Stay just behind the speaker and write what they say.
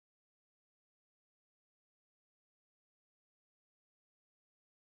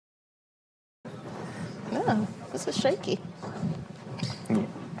No, this is shaky.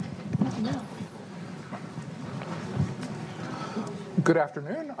 No. Good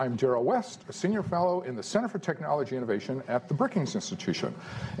afternoon. I'm Darrell West, a Senior Fellow in the Center for Technology Innovation at the Brookings Institution.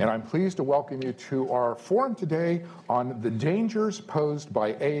 And I'm pleased to welcome you to our forum today on the dangers posed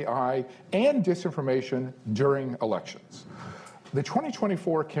by AI and disinformation during elections. The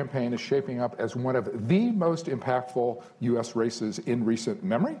 2024 campaign is shaping up as one of the most impactful U.S. races in recent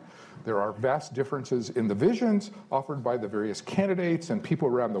memory. There are vast differences in the visions offered by the various candidates, and people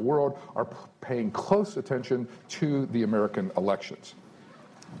around the world are paying close attention to the American elections.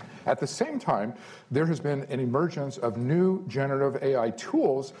 At the same time, there has been an emergence of new generative AI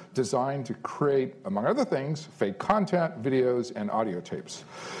tools designed to create, among other things, fake content, videos, and audio tapes.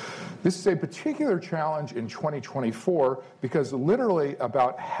 This is a particular challenge in 2024 because literally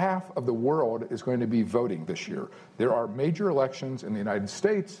about half of the world is going to be voting this year. There are major elections in the United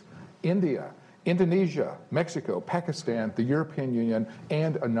States, India, Indonesia, Mexico, Pakistan, the European Union,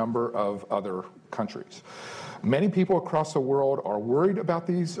 and a number of other countries. Many people across the world are worried about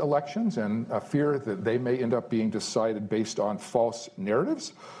these elections and fear that they may end up being decided based on false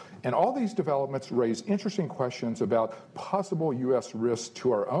narratives. And all these developments raise interesting questions about possible U.S. risks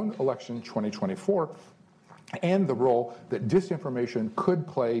to our own election 2024 and the role that disinformation could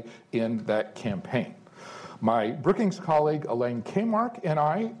play in that campaign. My Brookings colleague, Elaine Kmark, and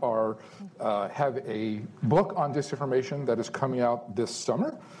I have a book on disinformation that is coming out this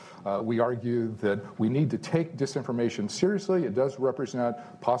summer. We argue that we need to take disinformation seriously. It does represent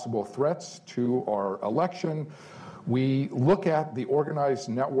possible threats to our election. We look at the organized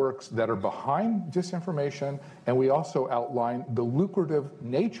networks that are behind disinformation, and we also outline the lucrative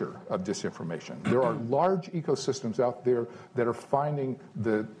nature of disinformation. There are large ecosystems out there that are finding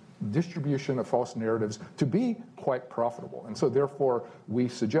the distribution of false narratives to be quite profitable. And so therefore, we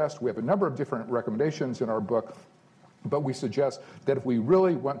have a number of different recommendations in our book, but we suggest that if we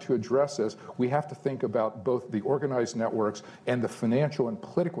really want to address this, we have to think about both the organized networks and the financial and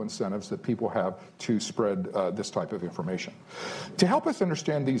political incentives that people have to spread this type of information. To help us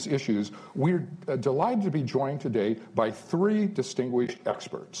understand these issues, we're delighted to be joined today by three distinguished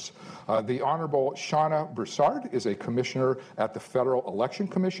experts. The Honorable Shana Broussard is a commissioner at the Federal Election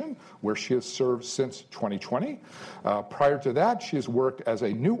Commission, where she has served since 2020. Prior to that, she has worked as a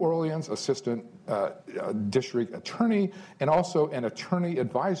New Orleans assistant district attorney and also an attorney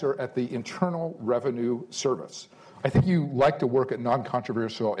advisor at the Internal Revenue Service. I think you like to work at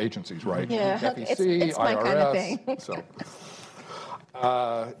non-controversial agencies, right? Yeah, FEC, it's my IRS. kind of thing. So.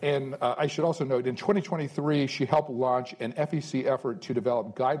 I should also note, in 2023, she helped launch an FEC effort to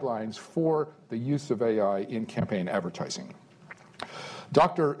develop guidelines for the use of AI in campaign advertising.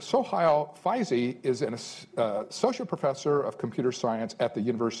 Dr. Sohail Faizi is an associate professor of computer science at the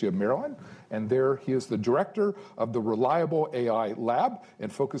University of Maryland, and there he is the director of the Reliable AI Lab and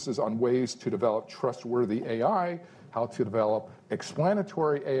focuses on ways to develop trustworthy AI, how to develop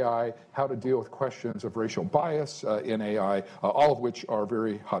explanatory AI, how to deal with questions of racial bias in AI, all of which are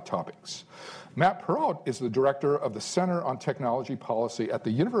very hot topics. Matt Perrault is the director of the Center on Technology Policy at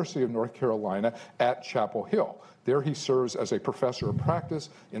the University of North Carolina at Chapel Hill. There he serves as a professor of practice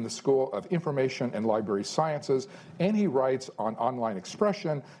in the School of Information and Library Sciences, and he writes on online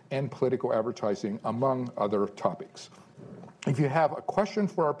expression and political advertising, among other topics. If you have a question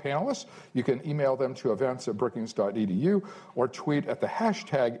for our panelists, you can email them to events@brookings.edu or tweet at the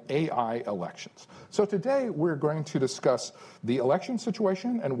hashtag #AIElections. So today we're going to discuss the election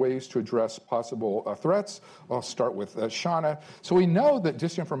situation and ways to address possible threats. I'll start with Shana. So we know that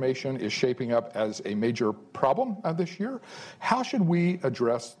disinformation is shaping up as a major problem this year. How should we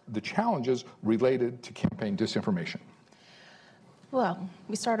address the challenges related to campaign disinformation? Well,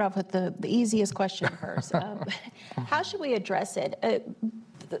 we start off with the easiest question first. How should we address it?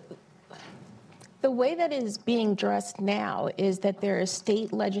 The way that it is being addressed now is that there is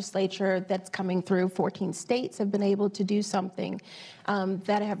state legislature that's coming through. 14 states have been able to do something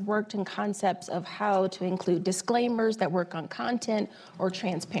that have worked in concepts of how to include disclaimers that work on content or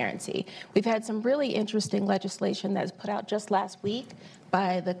transparency. We've had some really interesting legislation that was put out just last week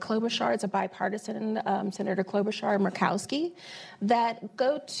by the Klobuchar, a bipartisan Senator Klobuchar and Murkowski, that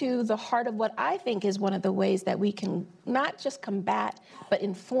go to the heart of what I think is one of the ways that we can not just combat, but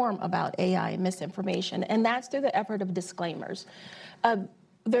inform about AI and misinformation, and that's through the effort of disclaimers.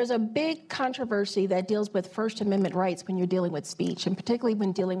 There's a big controversy that deals with First Amendment rights when you're dealing with speech, and particularly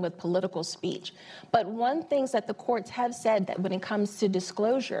when dealing with political speech. But one thing that the courts have said that when it comes to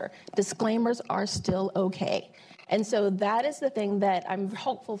disclosure, disclaimers are still okay. And so that is the thing that I'm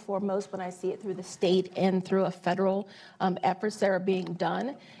hopeful for most when I see it through the state and through a federal efforts that are being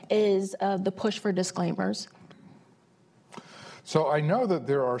done, is the push for disclaimers. So I know that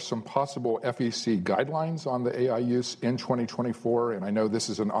there are some possible FEC guidelines on the AI use in 2024, and I know this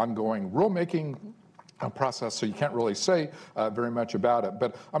is an ongoing rulemaking process, so you can't really say very much about it.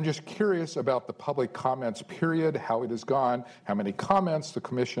 But I'm just curious about the public comments period, how it has gone, how many comments the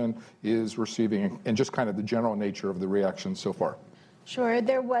commission is receiving, and just kind of the general nature of the reaction so far. Sure.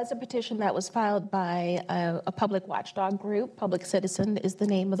 There was a petition that was filed by a public watchdog group. Public Citizen is the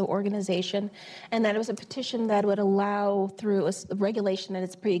name of the organization. And that was a petition that would allow, through a regulation that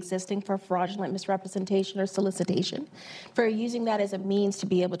is pre-existing for fraudulent misrepresentation or solicitation, for using that as a means to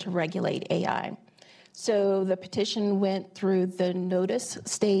be able to regulate AI. So the petition went through the notice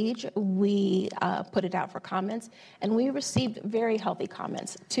stage. We put it out for comments, and we received very healthy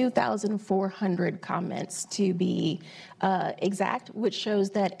comments, 2,400 comments to be exact, which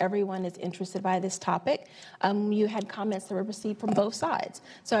shows that everyone is interested by this topic. You had comments that were received from both sides.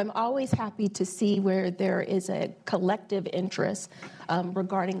 So I'm always happy to see where there is a collective interest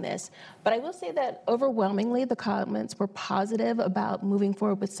regarding this. But I will say that overwhelmingly the comments were positive about moving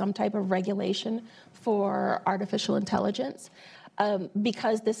forward with some type of regulation for artificial intelligence.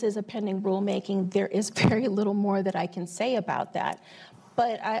 Because this is a pending rulemaking, there is very little more that I can say about that.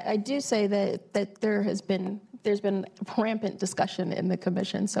 But I do say that there's been rampant discussion in the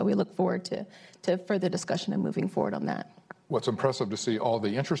commission, so we look forward to further discussion and moving forward on that. Well, it's impressive to see all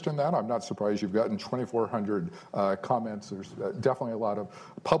the interest in that. I'm not surprised you've gotten 2,400 comments. There's definitely a lot of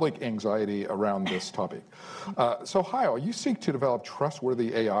public anxiety around this topic. So, Heil, you seek to develop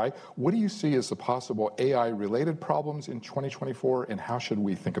trustworthy AI. What do you see as the possible AI-related problems in 2024, and how should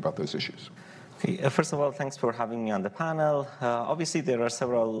we think about those issues? Okay, first of all, thanks for having me on the panel. Obviously, there are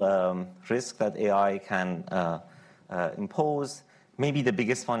several risks that AI can impose. Maybe the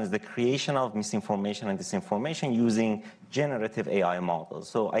biggest one is the creation of misinformation and disinformation using generative AI models.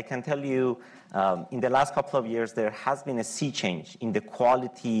 So I can tell you, in the last couple of years, there has been a sea change in the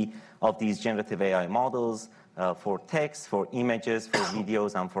quality of these generative AI models for text, for images, for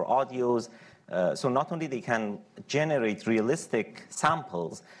videos, and for audios. So not only they can generate realistic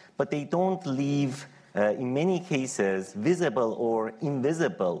samples, but they don't leave, in many cases, visible or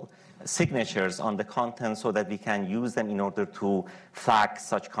invisible signatures on the content so that we can use them in order to flag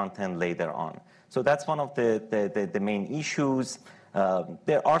such content later on. So that's one of the main issues.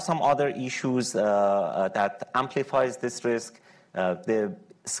 There are some other issues that amplifies this risk, the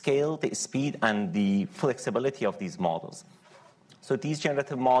scale, the speed, and the flexibility of these models. So these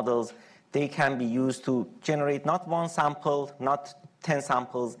generative models, they can be used to generate not one sample, not 10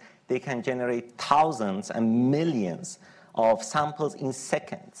 samples. They can generate thousands and millions of samples in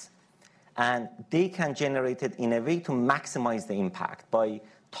seconds. And they can generate it in a way to maximize the impact by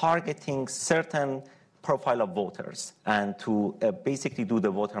targeting certain profile of voters and to basically do the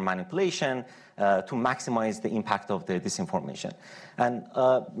voter manipulation to maximize the impact of the disinformation. And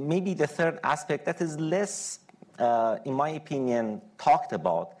maybe the third aspect that is less, in my opinion, talked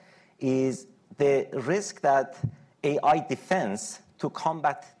about is the risk that AI defense to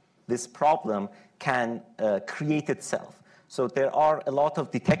combat this problem can create itself. So there are a lot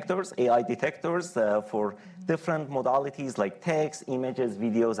of detectors, AI detectors, for different modalities like text, images,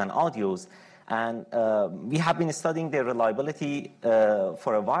 videos, and audios. And we have been studying their reliability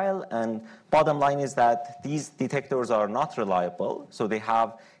for a while. And bottom line is that these detectors are not reliable. So they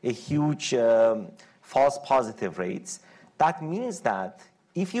have a huge false positive rates. That means that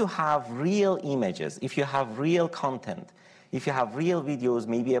if you have real images, if you have real content, if you have real videos,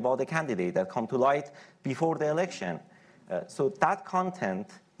 maybe about a candidate that come to light before the election, so that content,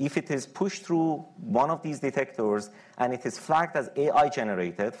 if it is pushed through one of these detectors and it is flagged as AI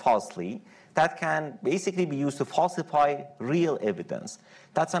generated falsely, that can basically be used to falsify real evidence.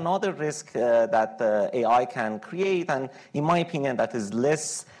 That's another risk that AI can create, and in my opinion, that is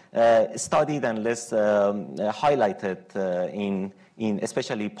less studied and less highlighted in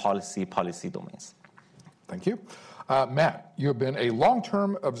especially policy domains. Thank you. Matt, you have been a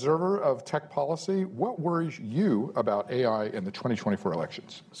long-term observer of tech policy. What worries you about AI in the 2024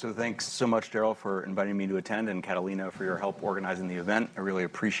 elections? So thanks so much, Darrell, for inviting me to attend, and Catalina for your help organizing the event. I really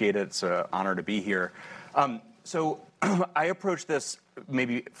appreciate it. It's an honor to be here. So I approach this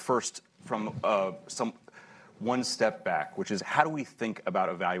maybe first from one step back, which is how do we think about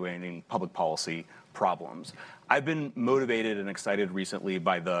evaluating public policy problems. I've been motivated and excited recently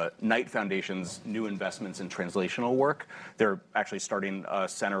by the Knight Foundation's new investments in translational work. They're actually starting a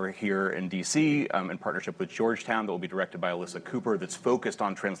center here in DC in partnership with Georgetown that will be directed by Alyssa Cooper that's focused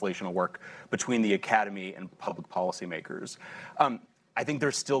on translational work between the academy and public policymakers. I think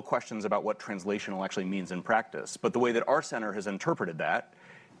there's still questions about what translational actually means in practice, but the way that our center has interpreted that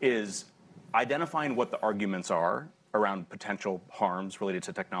is identifying what the arguments are around potential harms related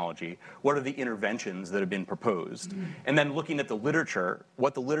to technology, what are the interventions that have been proposed, and then looking at the literature,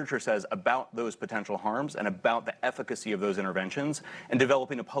 what the literature says about those potential harms and about the efficacy of those interventions, and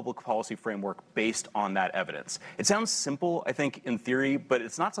developing a public policy framework based on that evidence. It sounds simple, I think, in theory, but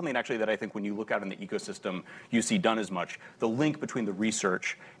it's not something actually that I think when you look out in the ecosystem, you see done as much. The link between the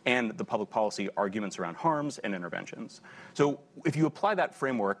research and the public policy arguments around harms and interventions. So if you apply that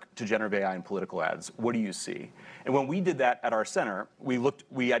framework to generative AI and political ads, what do you see? And when we did that at our center,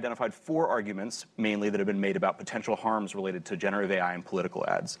 we identified 4 arguments mainly that have been made about potential harms related to generative AI and political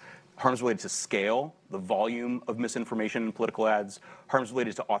ads. Harms related to scale, the volume of misinformation in political ads, harms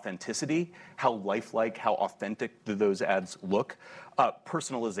related to authenticity, how lifelike, how authentic do those ads look,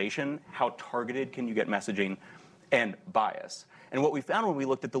 personalization, how targeted can you get messaging, and bias. And what we found when we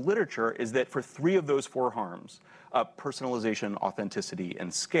looked at the literature is that for 3 of those 4 harms, personalization, authenticity,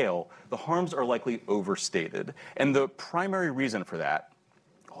 and scale, the harms are likely overstated. And the primary reason for that,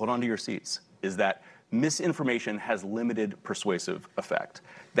 hold on to your seats, is that misinformation has limited persuasive effect.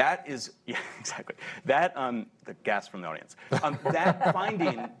 That is, yeah, exactly. That, the gas from the audience. That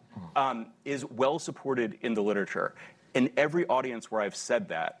finding is well supported in the literature. In every audience where I've said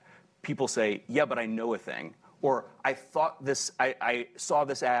that, people say, yeah, but I know a thing. Or I thought this, I saw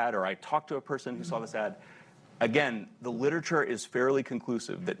this ad, or I talked to a person who saw this ad. Again, the literature is fairly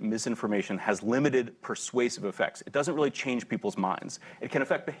conclusive that misinformation has limited persuasive effects. It doesn't really change people's minds. It can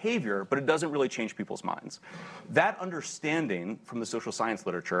affect behavior, but it doesn't really change people's minds. That understanding from the social science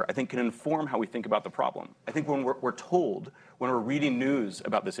literature, I think, can inform how we think about the problem. I think when we're told, when we're reading news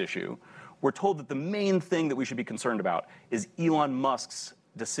about this issue, we're told that the main thing that we should be concerned about is Elon Musk's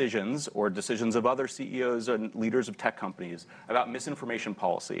decisions or decisions of other CEOs and leaders of tech companies about misinformation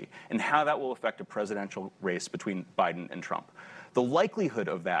policy and how that will affect a presidential race between Biden and Trump. The likelihood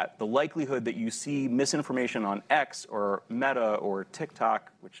of that, the likelihood that you see misinformation on X or Meta or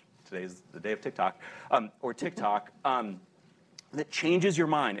TikTok, which today is the day of TikTok, or TikTok, that changes your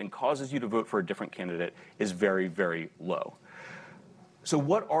mind and causes you to vote for a different candidate is very, very low. So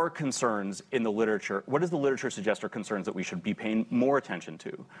what are concerns in the literature? What does the literature suggest are concerns that we should be paying more attention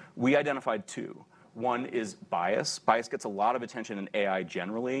to? We identified 2. One is bias. Bias gets a lot of attention in AI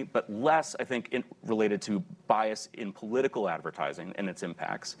generally, but less, I think, related to bias in political advertising and its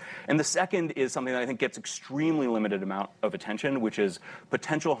impacts. And the second is something that I think gets extremely limited amount of attention, which is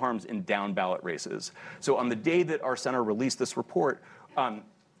potential harms in down ballot races. So on the day that our center released this report,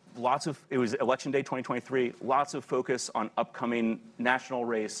 it was Election Day 2023, lots of focus on upcoming national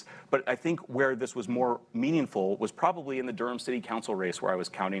race. But I think where this was more meaningful was probably in the Durham City Council race where I was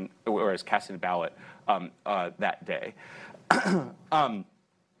casting a ballot that day. The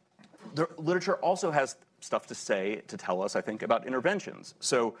literature also has stuff to say, to tell us, I think, about interventions.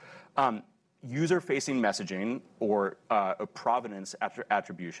 So user-facing messaging or a provenance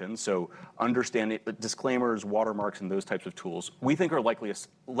attribution, so understanding disclaimers, watermarks, and those types of tools, we think are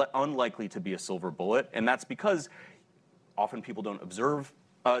unlikely to be a silver bullet, and that's because often people don't observe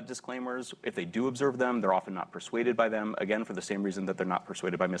disclaimers. If they do observe them, they're often not persuaded by them, again, for the same reason that they're not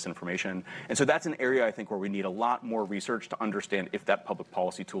persuaded by misinformation. And so that's an area, I think, where we need a lot more research to understand if that public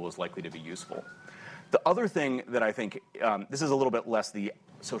policy tool is likely to be useful. The other thing that I think, this is a little bit less the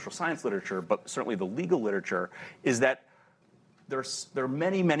social science literature, but certainly the legal literature, is that there are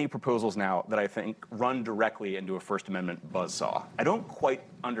many, many proposals now that I think run directly into a First Amendment buzzsaw. I don't quite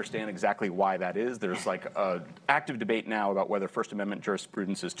understand exactly why that is. There's like an active debate now about whether First Amendment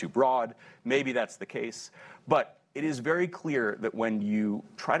jurisprudence is too broad. Maybe that's the case. But it is very clear that when you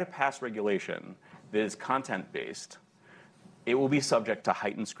try to pass regulation that is content-based, it will be subject to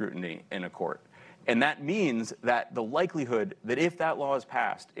heightened scrutiny in a court. And that means that the likelihood that if that law is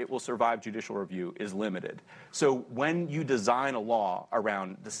passed, it will survive judicial review is limited. So when you design a law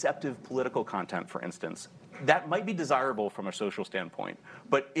around deceptive political content, for instance, that might be desirable from a social standpoint,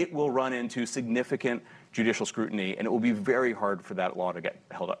 but it will run into significant judicial scrutiny, and it will be very hard for that law to get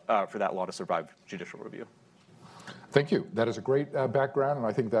held up, for that law to survive judicial review. Thank you. That is a great background, and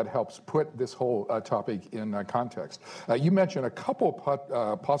I think that helps put this whole topic in context. You mentioned a couple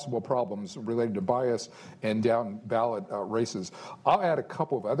possible problems related to bias and down ballot races. I'll add a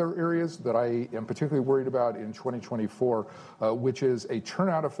couple of other areas that I am particularly worried about in 2024, which is a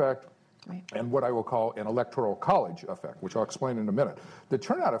turnout effect and what I will call an electoral college effect, which I'll explain in a minute. The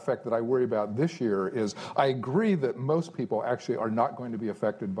turnout effect that I worry about this year is I agree that most people actually are not going to be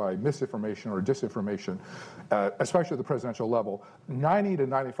affected by misinformation or disinformation, especially at the presidential level. 90 to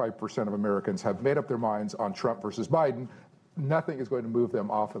 95% of Americans have made up their minds on Trump versus Biden. Nothing is going to move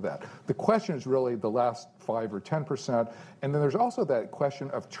them off of that. The question is really the last 5 or 10%. And then there's also that question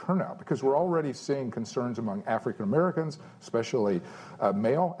of turnout, because we're already seeing concerns among African Americans, especially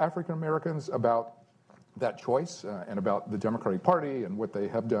male African Americans, about that choice and about the Democratic Party and what they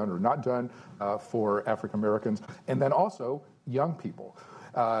have done or not done for African Americans. And then also young people.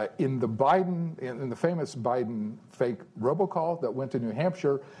 In the famous Biden fake robocall that went to New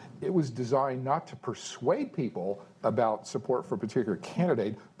Hampshire, it was designed not to persuade people about support for a particular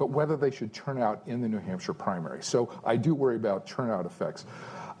candidate, but whether they should turn out in the New Hampshire primary. So I do worry about turnout effects.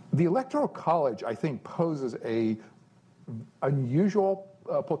 The Electoral College, I think, poses a unusual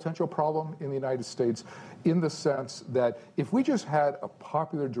potential problem in the United States in the sense that if we just had a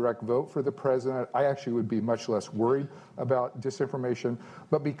popular direct vote for the president, I actually would be much less worried about disinformation.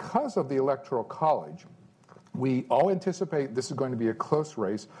 But because of the Electoral College, we all anticipate this is going to be a close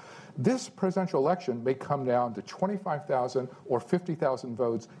race. This presidential election may come down to 25,000 or 50,000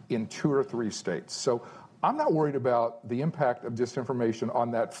 votes in 2 or 3 states. So I'm not worried about the impact of disinformation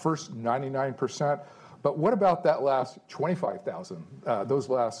on that first 99%. But what about that last 25,000, those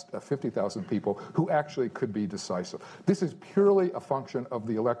last 50,000 people who actually could be decisive? This is purely a function of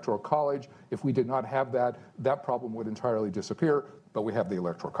the Electoral College. If we did not have that, that problem would entirely disappear, but we have the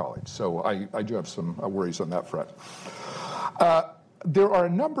Electoral College. So I do have some worries on that front. There are a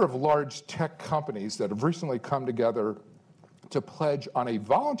number of large tech companies that have recently come together to pledge on a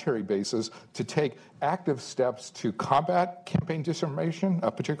voluntary basis to take active steps to combat campaign disinformation,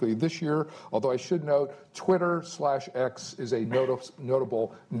 particularly this year. Although I should note, Twitter/X is a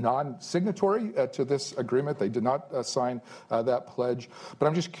notable non-signatory to this agreement. They did not sign that pledge. But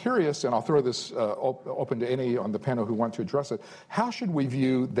I'm just curious, and I'll throw this open to any on the panel who want to address it. How should we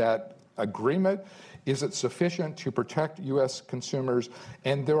view that agreement? Is it sufficient to protect U.S. consumers?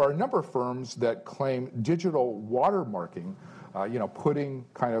 And there are a number of firms that claim digital watermarking, putting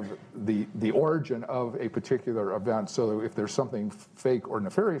kind of the origin of a particular event, so that if there's something fake or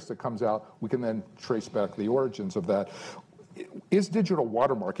nefarious that comes out, we can then trace back the origins of that. Is digital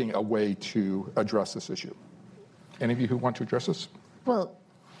watermarking a way to address this issue? Any of you who want to address this? Well,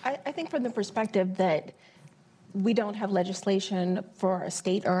 I think from the perspective that we don't have legislation for a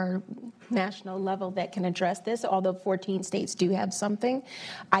state or national level that can address this, although 14 states do have something.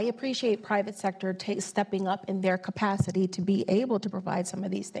 I appreciate private sector stepping up in their capacity to be able to provide some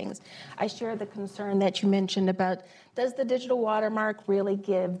of these things. I share the concern that you mentioned about, does the digital watermark really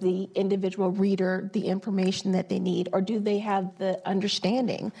give the individual reader the information that they need, or do they have the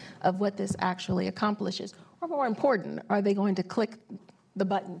understanding of what this actually accomplishes? Or more important, are they going to click the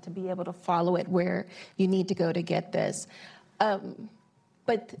button to be able to follow it where you need to go to get this?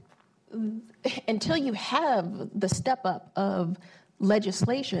 But until you have the step up of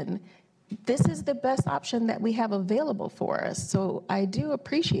legislation, this is the best option that we have available for us. So I do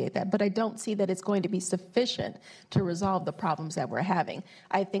appreciate that, but I don't see that it's going to be sufficient to resolve the problems that we're having.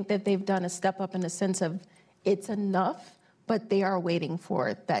 I think that they've done a step up in the sense of it's enough, but they are waiting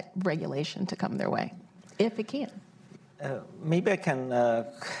for that regulation to come their way, if it can. Maybe I can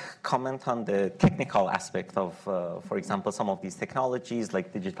comment on the technical aspect of, for example, some of these technologies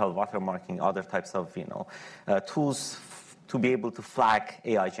like digital watermarking, other types of tools to be able to flag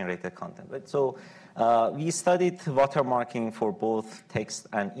AI-generated content. Right? So we studied watermarking for both text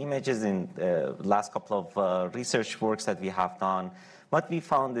and images in the last couple of research works that we have done. What we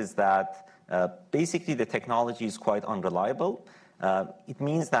found is that basically the technology is quite unreliable. It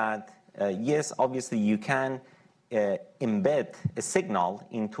means that, yes, obviously you can embed a signal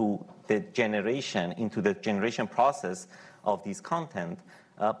into the generation process of these content.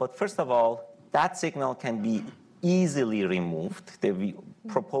 But first of all, that signal can be easily removed. We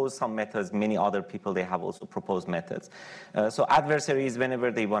propose some methods. Many other people, they have also proposed methods. So adversaries, whenever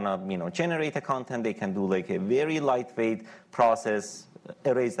they want to generate a content, they can do like a very lightweight process,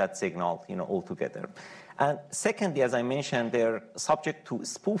 erase that signal altogether. And secondly, as I mentioned, they're subject to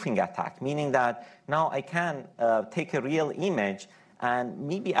spoofing attack, meaning that now I can take a real image and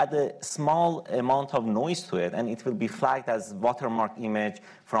maybe add a small amount of noise to it, and it will be flagged as watermarked image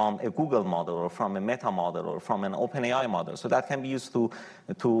from a Google model or from a Meta model or from an OpenAI model. So that can be used to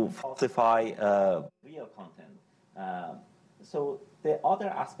falsify real content. So The other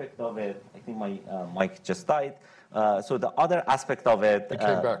aspect of it, I think my mic just died. So the other aspect of it. It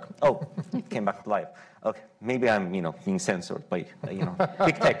came back. Oh, it came back live. Okay, maybe I'm, being censored by,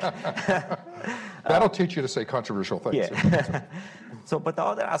 big tech. That'll teach you to say controversial things. Yeah. So, but the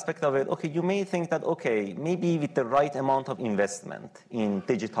other aspect of it, okay, you may think that, okay, maybe with the right amount of investment in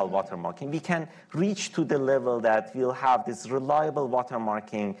digital watermarking, we can reach to the level that we'll have this reliable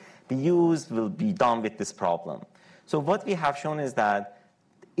watermarking be used, will be done with this problem. So what we have shown is that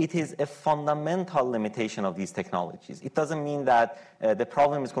it is a fundamental limitation of these technologies. It doesn't mean that the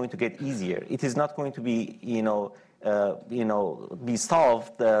problem is going to get easier. It is not going to be, be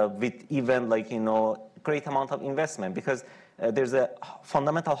solved with even great amount of investment, because there's a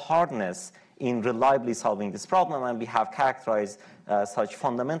fundamental hardness in reliably solving this problem, and we have characterized such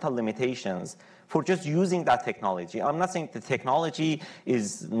fundamental limitations for just using that technology. I'm not saying the technology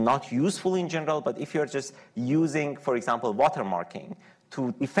is not useful in general, but if you're just using, for example, watermarking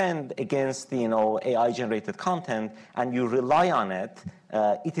to defend against AI-generated content, and you rely on it,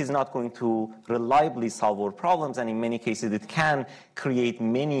 it is not going to reliably solve our problems, and in many cases, it can create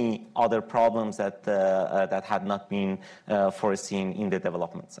many other problems that that had not been foreseen in the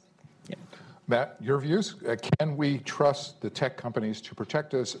development side. Yeah. Matt, your views? Can we trust the tech companies to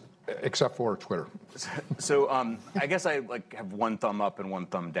protect us, except for Twitter? So I guess I have one thumb up and one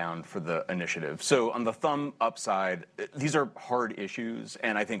thumb down for the initiative. So on the thumb up side, these are hard issues,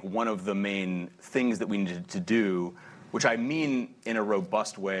 and I think one of the main things that we needed to do, which I mean in a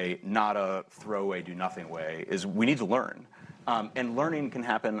robust way, not a throwaway, do nothing way, is we need to learn. And learning can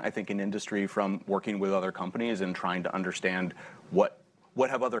happen, I think, in industry from working with other companies and trying to understand what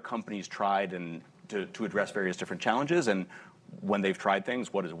have other companies tried and to address various different challenges, and when they've tried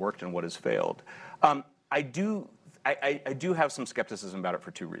things, what has worked and what has failed. I do have some skepticism about it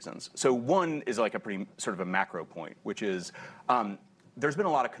for two reasons. So one is like a pretty sort of a macro point, which is there's been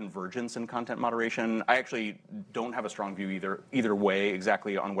a lot of convergence in content moderation. I actually don't have a strong view either way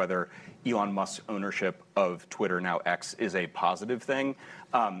exactly on whether Elon Musk's ownership of Twitter, now X, is a positive thing.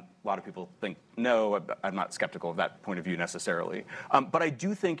 A lot of people think no. I'm not skeptical of that point of view necessarily. But I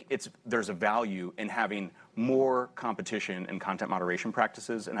do think there's a value in having more competition in content moderation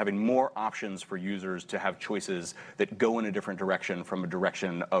practices and having more options for users to have choices that go in a different direction from a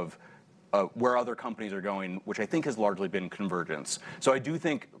direction of where other companies are going, which I think has largely been convergence. So I do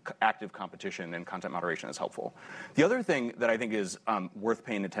think active competition in content moderation is helpful. The other thing that I think is worth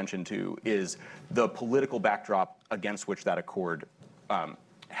paying attention to is the political backdrop against which that accord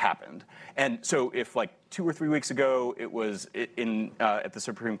happened. And so if 2 or 3 weeks ago it was at the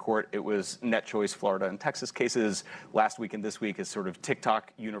Supreme Court, it was net choice Florida and Texas cases. Last week and this week is sort of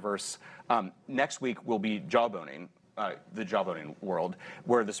TikTok universe. Next week will be jawboning. The jawboning world,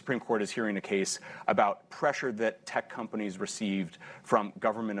 where the Supreme Court is hearing a case about pressure that tech companies received from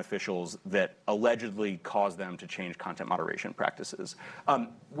government officials that allegedly caused them to change content moderation practices.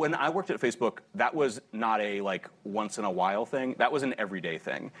 When I worked at Facebook, that was not a once in a while thing. That was an everyday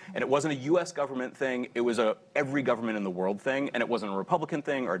thing. And it wasn't a US government thing. It was a every government in the world thing. And it wasn't a Republican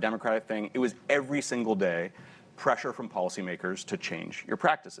thing or a Democratic thing. It was every single day pressure from policymakers to change your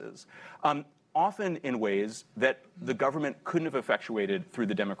practices. Often in ways that the government couldn't have effectuated through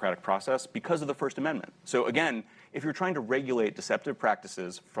the democratic process because of the First Amendment. So again, if you're trying to regulate deceptive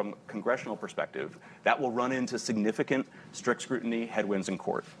practices from a congressional perspective, that will run into significant strict scrutiny headwinds in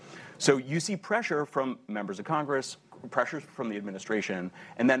court. So you see pressure from members of Congress, pressures from the administration,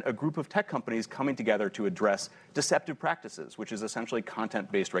 and then a group of tech companies coming together to address deceptive practices, which is essentially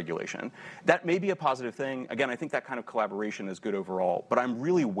content-based regulation. That may be a positive thing. Again, I think that kind of collaboration is good overall, but I'm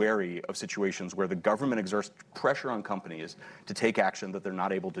really wary of situations where the government exerts pressure on companies to take action that they're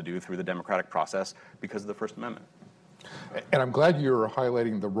not able to do through the democratic process because of the First Amendment. And I'm glad you're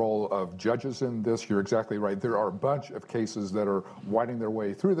highlighting the role of judges in this. You're exactly right. There are a bunch of cases that are winding their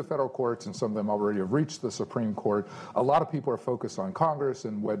way through the federal courts, and some of them already have reached the Supreme Court. A lot of people are focused on Congress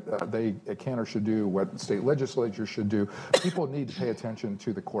and what they can or should do, what state legislatures should do. People need to pay attention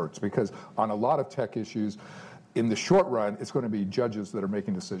to the courts, because on a lot of tech issues, in the short run, it's going to be judges that are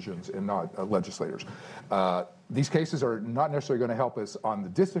making decisions and not legislators. These cases are not necessarily going to help us on the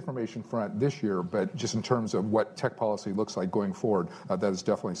disinformation front this year, but just in terms of what tech policy looks like going forward, that is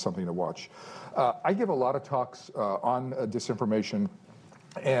definitely something to watch. I give a lot of talks on disinformation.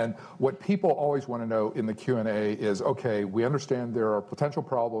 And what people always want to know in the Q&A is, okay, we understand there are potential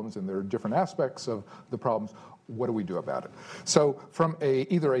problems and there are different aspects of the problems. What do we do about it? So from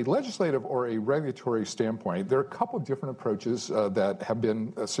either a legislative or a regulatory standpoint, there are a couple of different approaches that have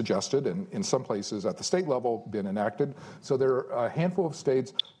been suggested, and in some places at the state level been enacted. So there are a handful of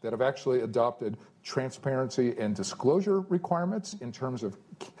states that have actually adopted transparency and disclosure requirements in terms of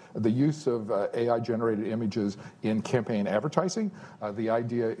the use of AI-generated images in campaign advertising. The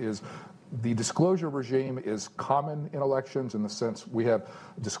idea is the disclosure regime is common in elections in the sense we have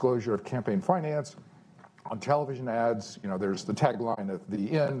disclosure of campaign finance. On television ads, there's the tagline at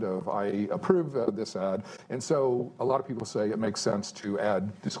the end of "I approve this ad," and so a lot of people say it makes sense to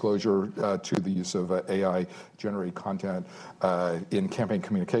add disclosure to the use of AI-generated content in campaign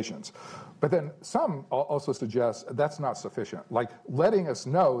communications. But then some also suggest that's not sufficient. Like letting us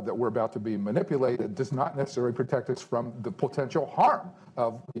know that we're about to be manipulated does not necessarily protect us from the potential harm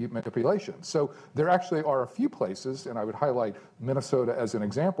of the manipulation. So there actually are a few places, and I would highlight Minnesota as an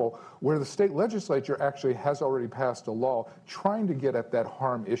example, where the state legislature actually has already passed a law trying to get at that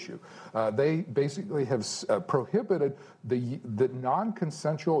harm issue. They basically have prohibited the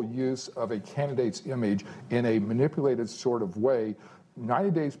non-consensual use of a candidate's image in a manipulated sort of way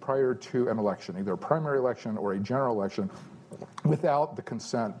 90 days prior to an election, either a primary election or a general election, without the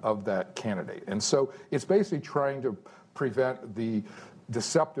consent of that candidate. And so it's basically trying to prevent the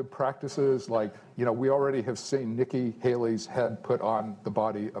deceptive practices like, we already have seen Nikki Haley's head put on the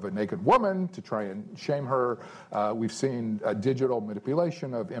body of a naked woman to try and shame her. We've seen digital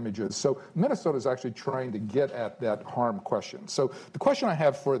manipulation of images. So Minnesota is actually trying to get at that harm question. So the question I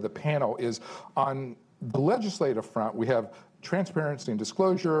have for the panel is, on the legislative front, we have transparency and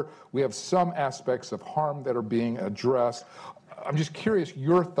disclosure. We have some aspects of harm that are being addressed. I'm just curious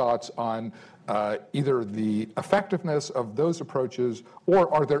your thoughts on either the effectiveness of those approaches,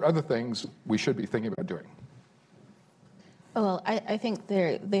 or are there other things we should be thinking about doing? Well, I think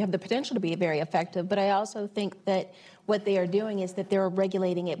they have the potential to be very effective, but I also think that what they are doing is that they're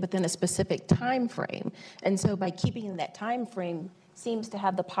regulating it within a specific time frame. And so by keeping in that time frame, seems to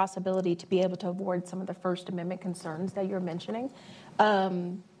have the possibility to be able to avoid some of the First Amendment concerns that you're mentioning,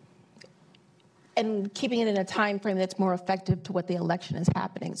 and keeping it in a time frame that's more effective to what the election is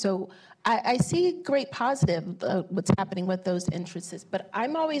happening. So I see great positive what's happening with those interests, but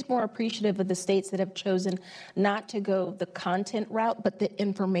I'm always more appreciative of the states that have chosen not to go the content route, but the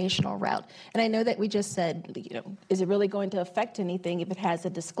informational route. And I know that we just said, is it really going to affect anything if it has a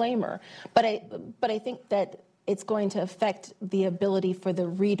disclaimer? But I think that it's going to affect the ability for the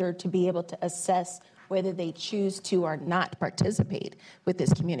reader to be able to assess whether they choose to or not participate with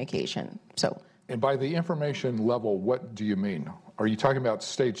this communication. And by the information level, what do you mean? Are you talking about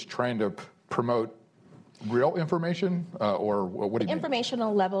states trying to promote real information, or what do you mean?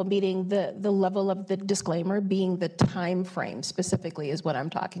 Informational level, meaning the level of the disclaimer, being the time frame specifically is what I'm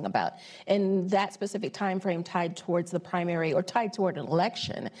talking about. And that specific time frame tied towards the primary or tied toward an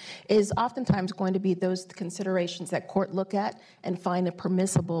election is oftentimes going to be those considerations that court look at and find a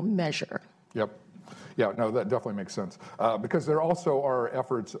permissible measure. Yep. Yeah, no, that definitely makes sense. Because there also are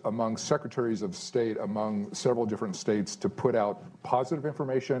efforts among secretaries of state, among several different states, to put out positive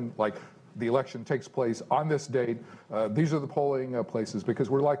information, like the election takes place on this date. These are the polling places, because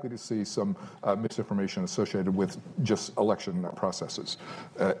we're likely to see some misinformation associated with just election processes.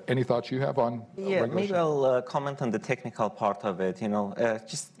 Any thoughts you have on regulation? Maybe I'll comment on the technical part of it.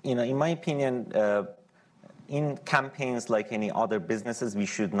 In my opinion, in campaigns like any other businesses, we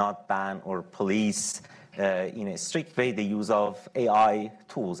should not ban or police in a strict way the use of AI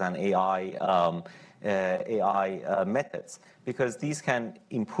tools and AI methods, because these can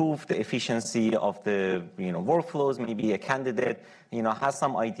improve the efficiency of the workflows. Maybe a candidate has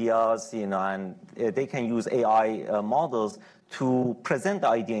some ideas, and they can use AI models to present the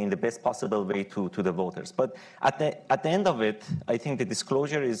idea in the best possible way to the voters. But at the end of it, I think the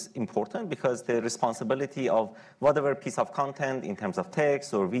disclosure is important, because the responsibility of whatever piece of content in terms of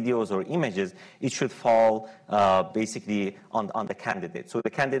text or videos or images, it should fall basically on the candidate. So the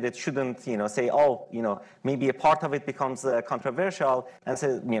candidate shouldn't say, maybe a part of it becomes controversial and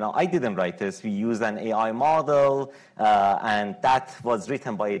say, I didn't write this. We used an AI model, and that was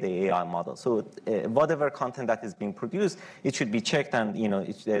written by the AI model. So whatever content that is being produced, it should be checked, and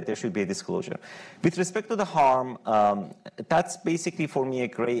there should be a disclosure. With respect to the harm, that's basically for me a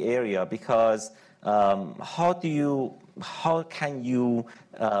gray area, because how can you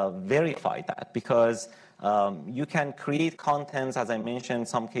verify that? Because you can create contents, as I mentioned, in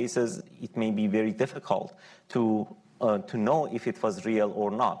some cases it may be very difficult to know if it was real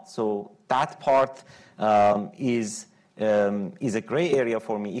or not. So that part is a gray area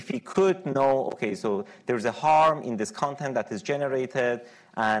for me. If we could know, okay, so there's a harm in this content that is generated,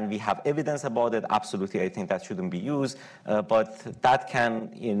 and we have evidence about it, absolutely, I think that shouldn't be used. But that can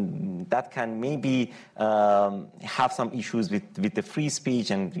maybe have some issues with the free speech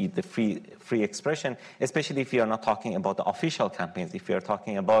and with the free expression, especially if we are not talking about the official campaigns. If we are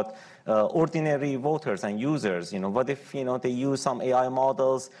talking about ordinary voters and users. What if they use some AI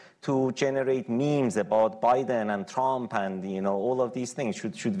models to generate memes about Biden and Trump and all of these things?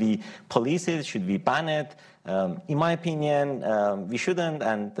 Should we police it? Should we ban it? In my opinion, we shouldn't,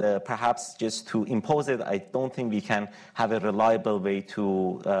 and perhaps just to impose it, I don't think we can have a reliable way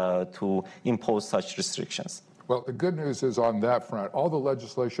to impose such restrictions. Well, the good news is on that front, all the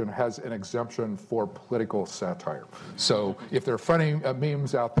legislation has an exemption for political satire. So if there are funny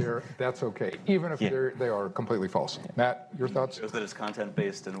memes out there, that's okay, even if they are completely false. Matt, your thoughts? It shows that it's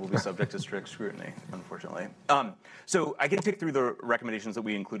content-based and will be subject to strict scrutiny, unfortunately. So I can take through the recommendations that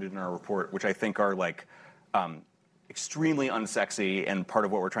we included in our report, which I think are extremely unsexy, and part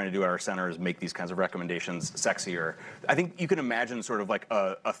of what we're trying to do at our center is make these kinds of recommendations sexier. I think you can imagine sort of like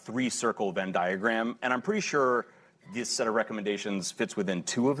a three-circle Venn diagram, and I'm pretty sure this set of recommendations fits within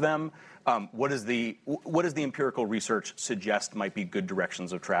two of them. What does the empirical research suggest might be good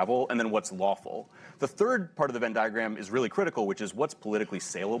directions of travel, and then what's lawful? The third part of the Venn diagram is really critical, which is what's politically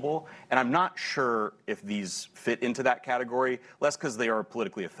saleable, and I'm not sure if these fit into that category, less because they are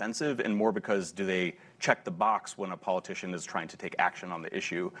politically offensive and more because do they check the box when a politician is trying to take action on the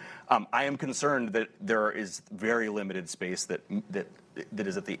issue. I am concerned that there is very limited space that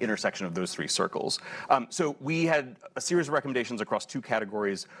is at the intersection of those three circles. So we had a series of recommendations across two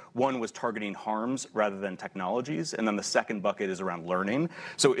categories. One was targeting harms rather than technologies, and then the second bucket is around learning.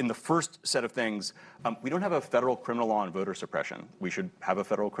 So in the first set of things, we don't have a federal criminal law on voter suppression. We should have a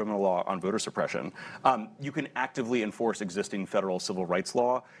federal criminal law on voter suppression. You can actively enforce existing federal civil rights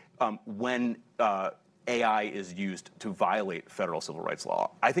law when AI is used to violate federal civil rights law.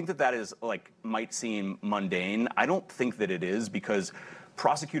 I think that is might seem mundane. I don't think that it is, because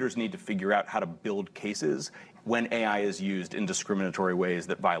prosecutors need to figure out how to build cases when AI is used in discriminatory ways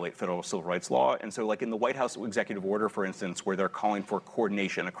that violate federal civil rights law. And so in the White House executive order, for instance, where they're calling for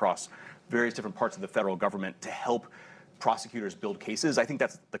coordination across various different parts of the federal government to help prosecutors build cases, I think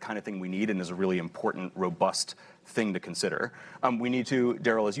that's the kind of thing we need and is a really important, robust thing to consider. We need to,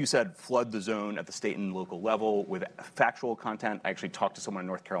 Darrell, as you said, flood the zone at the state and local level with factual content. I actually talked to someone in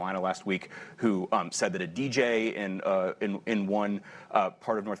North Carolina last week who said that a DJ in one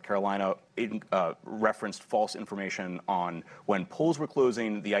part of North Carolina referenced false information on when polls were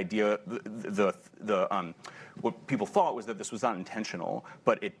closing. The idea, what people thought was that this was not intentional,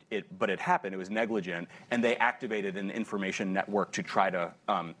 but it happened. It was negligent, and they activated an information network to try to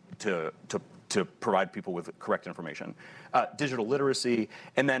provide people with correct information. Digital literacy,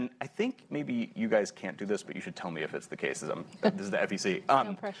 and then I think maybe you guys can't do this, but you should tell me if it's the case. This is the FEC.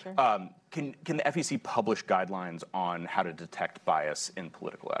 No pressure. Can the FEC publish guidelines on how to detect bias in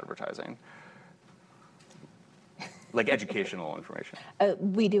political advertising? Like educational information.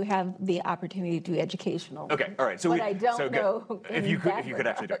 We do have the opportunity to do educational. Okay, all right. So but I don't know if you could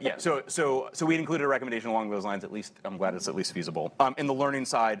actually do it. Yeah. So we included a recommendation along those lines. At least I'm glad it's at least feasible. In the learning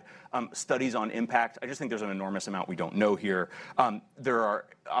side, studies on impact. I just think there's an enormous amount we don't know here. There are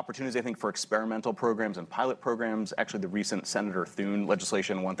opportunities, I think, for experimental programs and pilot programs. Actually, the recent Senator Thune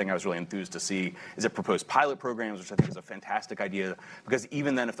legislation, one thing I was really enthused to see is it proposed pilot programs, which I think is a fantastic idea, because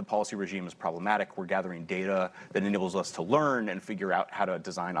even then, if the policy regime is problematic, we're gathering data that enables us to learn and figure out how to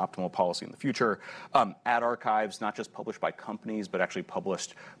design optimal policy in the future. Ad archives, not just published by companies, but actually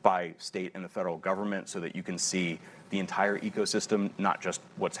published by state and the federal government, so that you can see the entire ecosystem, not just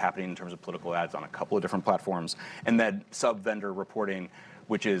what's happening in terms of political ads on a couple of different platforms. And then sub-vendor reporting,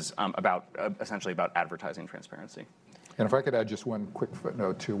 which is essentially about advertising transparency. And if I could add just one quick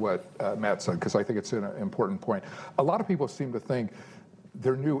footnote to what Matt said, because I think it's an important point. A lot of people seem to think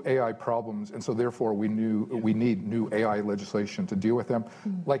there are new AI problems, and so therefore we need new AI legislation to deal with them.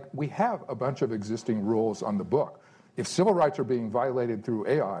 Like, we have a bunch of existing rules on the book. If civil rights are being violated through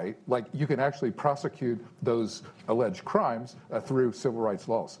AI, you can actually prosecute those alleged crimes through civil rights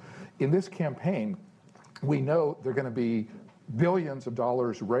laws. In this campaign, we know there are going to be billions of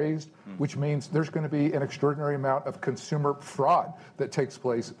dollars raised, which means there's going to be an extraordinary amount of consumer fraud that takes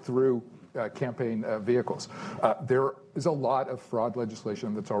place through campaign vehicles. There is a lot of fraud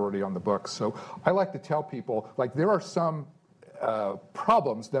legislation that's already on the books. So I like to tell people, there are some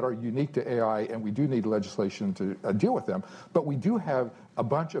problems that are unique to AI, and we do need legislation to deal with them, but we do have a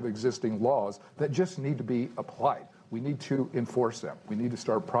bunch of existing laws that just need to be applied. We need to enforce them. We need to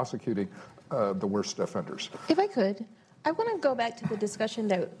start prosecuting the worst offenders. If I could, I want to go back to the discussion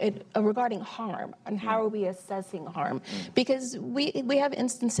regarding harm and how are we assessing harm, because we have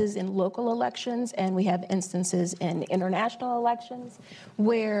instances in local elections and we have instances in international elections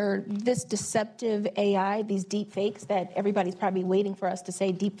where this deceptive AI, these deep fakes that everybody's probably waiting for us to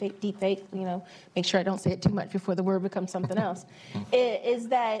say deep fake, make sure I don't say it too much before the word becomes something else, is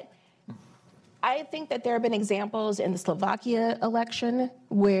that I think that there have been examples in the Slovakia election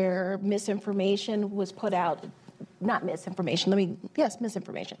where misinformation was put out, not misinformation,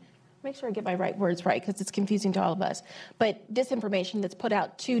 misinformation. Make sure I get my words right because it's confusing to all of us. But disinformation that's put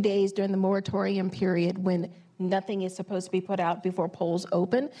out 2 days during the moratorium period when nothing is supposed to be put out before polls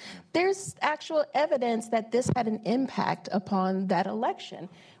open. There's actual evidence that this had an impact upon that election.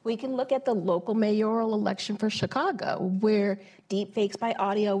 We can look at the local mayoral election for Chicago, where deepfakes by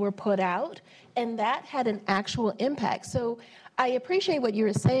audio were put out, and that had an actual impact. So I appreciate what you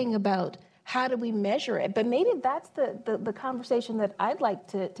were saying about how do we measure it, but maybe that's the conversation that I'd like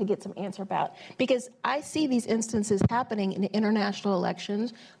to get some answer about, because I see these instances happening in international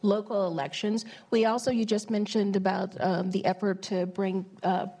elections, local elections. We also, you just mentioned about the effort to bring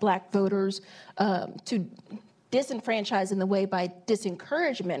Black voters to disenfranchise in the way by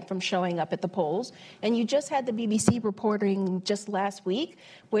disencouragement from showing up at the polls. And you just had the BBC reporting just last week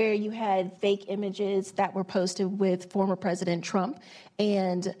where you had fake images that were posted with former President Trump,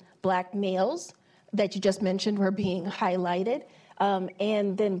 and Black males that you just mentioned were being highlighted,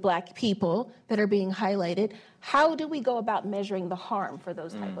 and then Black people that are being highlighted. How do we go about measuring the harm for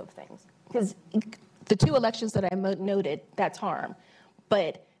those type of things? Because the two elections that I noted, that's harm.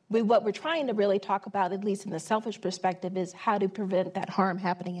 But what we're trying to really talk about, at least in the selfish perspective, is how to prevent that harm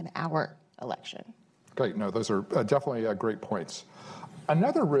happening in our election. Okay, no, those are definitely great points.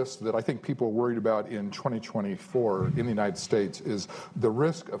 Another risk that I think people are worried about in 2024 in the United States is the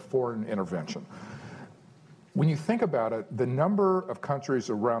risk of foreign intervention. When you think about it, the number of countries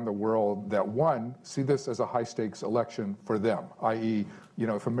around the world that, one, see this as a high-stakes election for them, i.e.,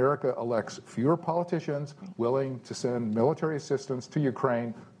 if America elects fewer politicians willing to send military assistance to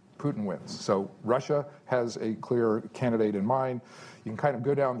Ukraine, Putin wins. So Russia has a clear candidate in mind. You can kind of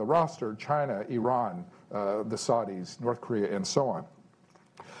go down the roster: China, Iran, the Saudis, North Korea, and so on.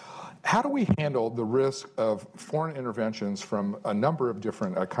 How do we handle the risk of foreign interventions from a number of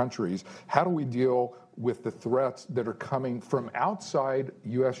different countries? How do we deal with the threats that are coming from outside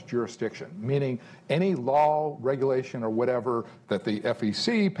U.S. jurisdiction, meaning any law, regulation, or whatever that the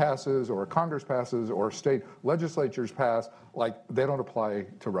FEC passes or Congress passes or state legislatures pass, like they don't apply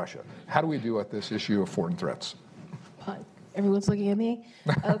to Russia? How do we deal with this issue of foreign threats? Everyone's looking at me?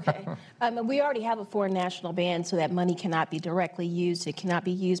 Okay. We already have a foreign national ban, so that money cannot be directly used. It cannot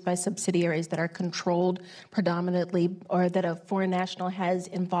be used by subsidiaries that are controlled predominantly, or that a foreign national has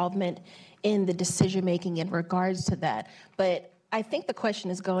involvement in the decision-making in regards to that. But I think the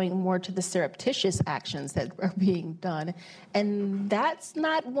question is going more to the surreptitious actions that are being done. And that's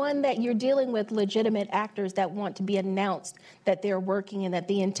not one that you're dealing with legitimate actors that want to be announced that they're working and that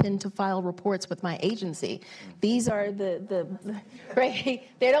they intend to file reports with my agency. These are right?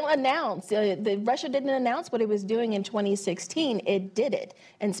 They don't announce. Russia didn't announce what it was doing in 2016. It did it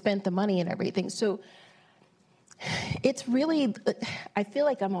and spent the money and everything. So it's really, I feel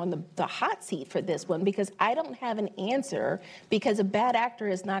like I'm on the hot seat for this one, because I don't have an answer, because a bad actor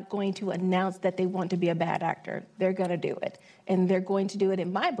is not going to announce that they want to be a bad actor. They're going to do it. And they're going to do it,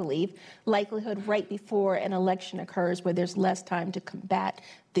 in my belief, likelihood right before an election occurs, where there's less time to combat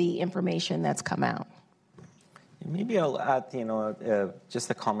the information that's come out. Maybe I'll add, just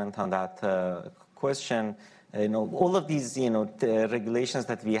a comment on that question. All of these, the regulations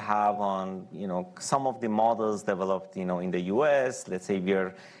that we have on, some of the models developed, in the U.S. Let's say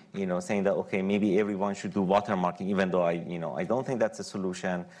we're, saying that, okay, maybe everyone should do watermarking, even though I don't think that's a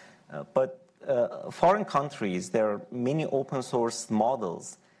solution. But foreign countries, there are many open source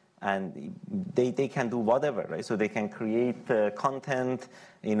models, and they can do whatever, right? So they can create content,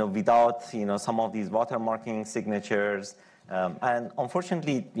 without, some of these watermarking signatures. And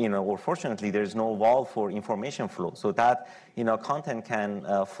unfortunately, or fortunately, there's no wall for information flow. So that, content can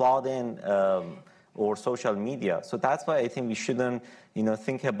flood in or social media. So that's why I think we shouldn't,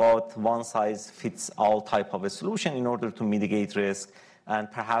 think about one size fits all type of a solution in order to mitigate risk. And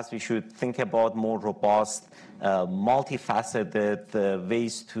perhaps we should think about more robust, multifaceted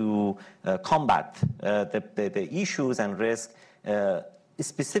ways to combat the issues and risk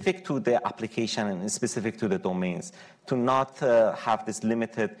specific to the application and specific to the domains, to not have this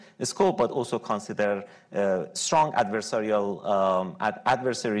limited scope, but also consider strong adversarial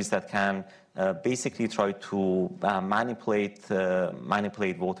adversaries that can basically try to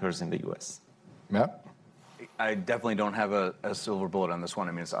manipulate voters in the U.S. Matt? I definitely don't have a silver bullet on this one.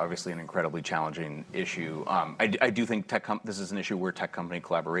 I mean, it's obviously an incredibly challenging issue. I do think this is an issue where tech company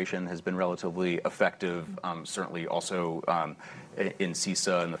collaboration has been relatively effective. Certainly also in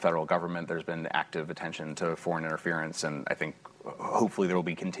CISA and the federal government, there's been active attention to foreign interference, and I think hopefully there will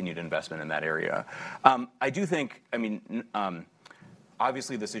be continued investment in that area. I do think,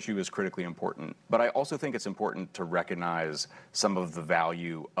 obviously this issue is critically important, but I also think it's important to recognize some of the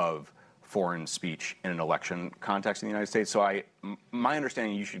value of foreign speech in an election context in the United States. So my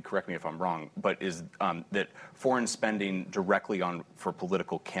understanding, you should correct me if I'm wrong, but is that foreign spending directly for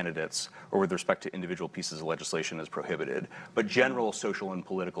political candidates or with respect to individual pieces of legislation is prohibited, but general social and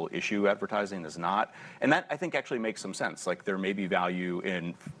political issue advertising is not. And that, I think, actually makes some sense. Like, there may be value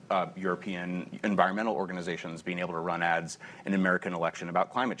in European environmental organizations being able to run ads in an American election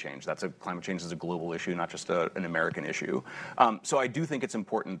about climate change. Climate change is a global issue, not just an American issue. So I do think it's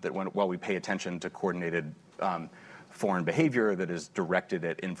important that while we pay attention to coordinated foreign behavior that is directed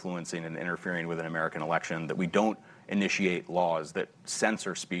at influencing and interfering with an American election, that we don't initiate laws that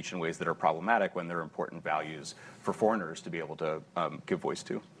censor speech in ways that are problematic when there are important values for foreigners to be able to give voice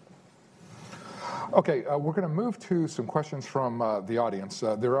to. Okay, we're going to move to some questions from the audience.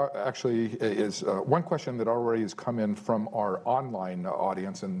 There actually is one question that already has come in from our online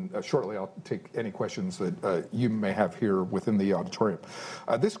audience, and shortly I'll take any questions that you may have here within the auditorium.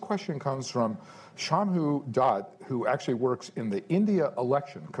 This question comes from Shamhu Dutt, who actually works in the India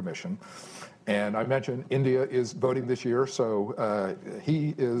Election Commission. And I mentioned India is voting this year, so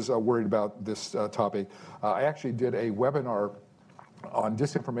he is worried about this topic. I actually did a webinar on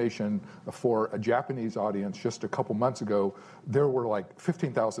disinformation for a Japanese audience just a couple months ago. There were like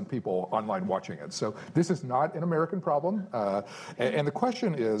 15,000 people online watching it. So this is not an American problem. And the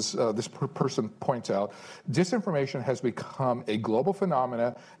question is, this person points out, disinformation has become a global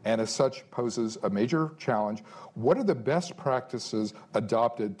phenomena and as such poses a major challenge. What are the best practices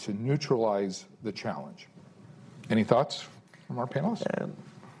adopted to neutralize the challenge? Any thoughts from our panelists?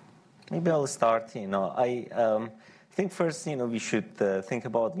 Maybe I'll start. I think first, we should think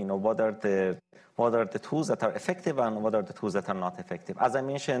about, what are the tools that are effective and what are the tools that are not effective. As I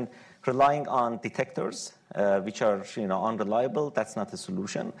mentioned, relying on detectors, which are, unreliable, that's not a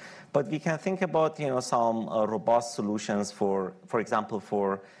solution. But we can think about, some robust solutions for example,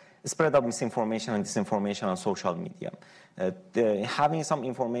 for spread of misinformation and disinformation on social media. Having some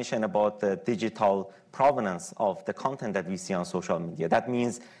information about the digital provenance of the content that we see on social media. That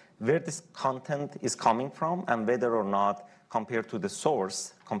means where this content is coming from and whether or not, compared to the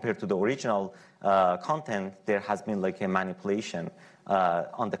source, compared to the original content, there has been like a manipulation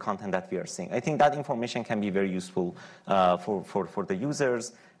on the content that we are seeing. I think that information can be very useful for the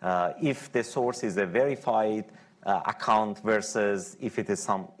users if the source is a verified account versus if it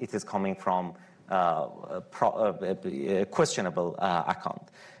is coming from a questionable account.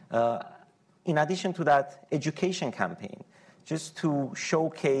 In addition to that, education campaign, just to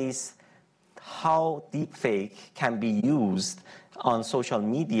showcase how deepfake can be used on social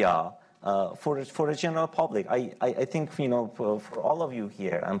media for a general public. I think, for all of you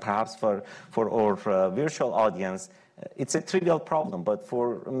here and perhaps for our virtual audience, it's a trivial problem, but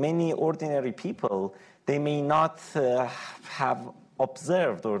for many ordinary people, they may not have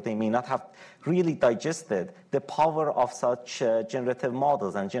observed or they may not have really digested the power of such generative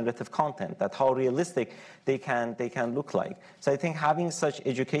models and generative content, that how realistic they can look like. So I think having such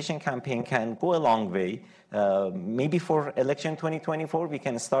education campaign can go a long way. Maybe for election 2024, we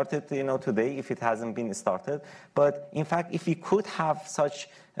can start it today if it hasn't been started. But in fact, if we could have such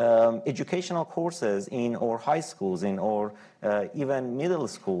educational courses in our high schools, in our even middle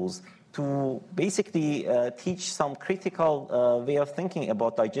schools, to basically teach some critical way of thinking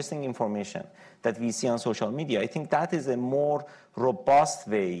about digesting information that we see on social media. I think that is a more robust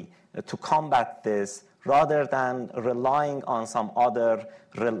way to combat this rather than relying on some other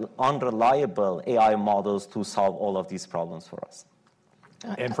unreliable AI models to solve all of these problems for us.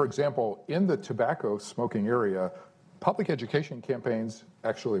 And for example, in the tobacco smoking area, public education campaigns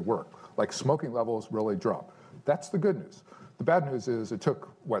actually work. Like, smoking levels really drop. That's the good news. The bad news is it took,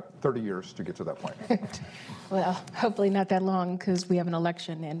 30 years to get to that point? Well, hopefully not that long, because we have an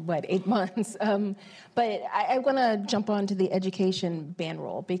election in, 8 months. But I want to jump on to the education ban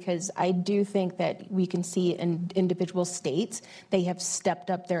rule, because I do think that we can see in individual states, they have stepped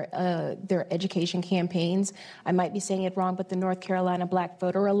up their education campaigns. I might be saying it wrong, but the North Carolina Black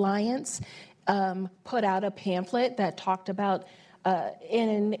Voter Alliance put out a pamphlet that talked about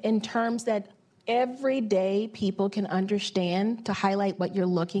in terms that every day people can understand, to highlight what you're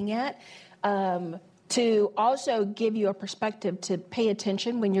looking at, to also give you a perspective to pay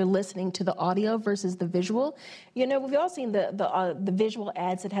attention when you're listening to the audio versus the visual. We've all seen the visual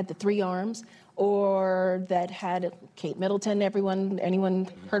ads that had the 3 arms. or that had Kate Middleton, anyone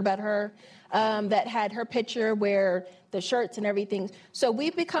heard about her? That had her picture where the shirts and everything. So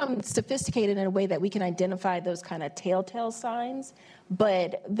we've become sophisticated in a way that we can identify those kind of telltale signs.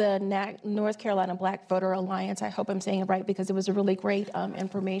 But the North Carolina Black Voter Alliance, I hope I'm saying it right because it was a really great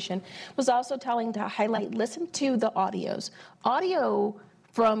information, was also telling to highlight, listen to the audios. Audio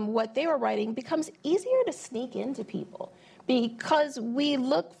from what they were writing becomes easier to sneak into people because we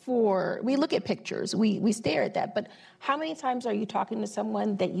look at pictures, we stare at that. But how many times are you talking to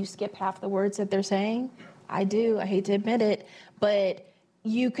someone that you skip half the words that they're saying? I do, I hate to admit it, but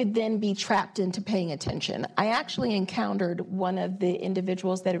you could then be trapped into paying attention. I actually encountered one of the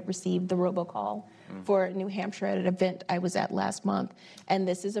individuals that had received the robocall for New Hampshire at an event I was at last month. And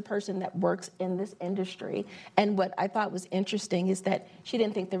this is a person that works in this industry. And what I thought was interesting is that she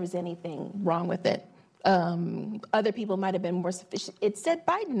didn't think there was anything wrong with it. Other people might have been more sufficient. It said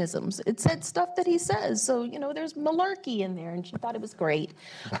Bidenisms. It said stuff that he says. So, there's malarkey in there, and she thought it was great.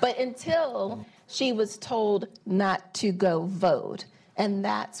 But until she was told not to go vote, and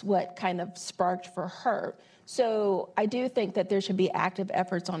that's what kind of sparked for her. So I do think that there should be active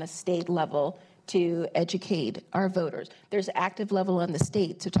efforts on a state level to educate our voters. There's active level on the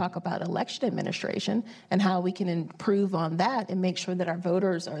state to talk about election administration and how we can improve on that and make sure that our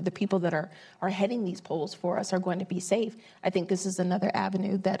voters or the people that are heading these polls for us are going to be safe. I think this is another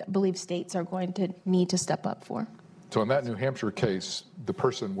avenue that I believe states are going to need to step up for. So in that New Hampshire case, the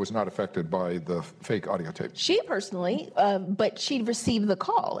person was not affected by the fake audio tape? She personally, but she received the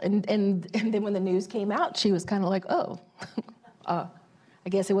call. And then when the news came out, she was kind of like, oh, I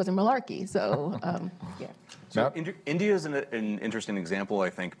guess it wasn't malarkey. So, yeah. So India is an interesting example, I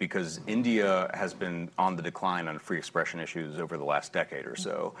think, because India has been on the decline on free expression issues over the last decade or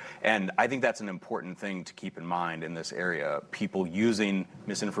so. And I think that's an important thing to keep in mind in this area. People using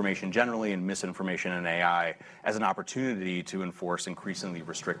misinformation generally and misinformation in AI as an opportunity to enforce increasingly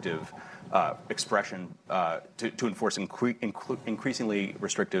restrictive expression, to enforce increasingly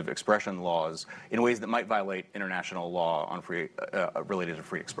restrictive expression laws in ways that might violate international law on related to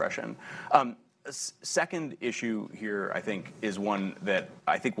free expression. Second issue here, I think, is one that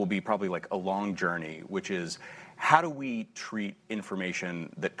I think will be probably like a long journey, which is how do we treat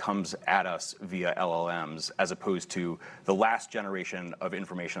information that comes at us via LLMs as opposed to the last generation of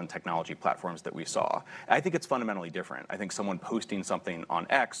information and technology platforms that we saw? And I think it's fundamentally different. I think someone posting something on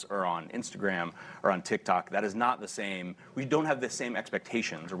X or on Instagram or on TikTok, that is not the same. We don't have the same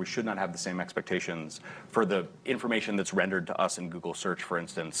expectations, or we should not have the same expectations for the information that's rendered to us in Google search, for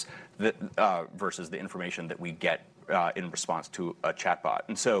instance, versus the information that we get in response to a chatbot.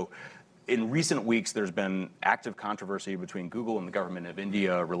 And so in recent weeks, there's been active controversy between Google and the government of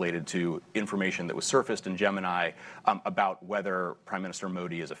India related to information that was surfaced in Gemini about whether Prime Minister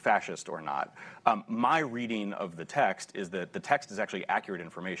Modi is a fascist or not. My reading of the text is that the text is actually accurate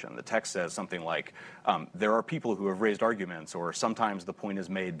information. The text says something like, there are people who have raised arguments, or sometimes the point is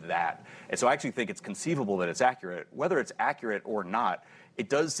made that. And so I actually think it's conceivable that it's accurate. Whether it's accurate or not, it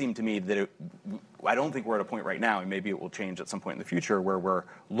does seem to me that I don't think we're at a point right now, and maybe it will change at some point in the future, where we're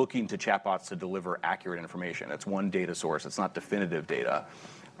looking to chatbots to deliver accurate information. It's one data source. It's not definitive data.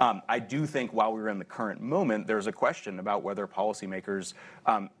 I do think while we're in the current moment, there's a question about whether policymakers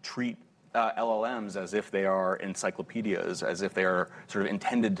treat LLMs as if they are encyclopedias, as if they are sort of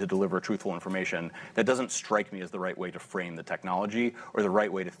intended to deliver truthful information. That doesn't strike me as the right way to frame the technology or the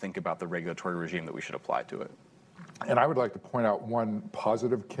right way to think about the regulatory regime that we should apply to it. And I would like to point out one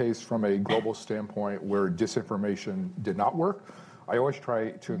positive case from a global standpoint where disinformation did not work. I always try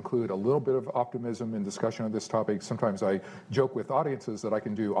to include a little bit of optimism in discussion of this topic. Sometimes I joke with audiences that I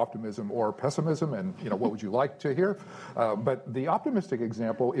can do optimism or pessimism, and what would you like to hear? But the optimistic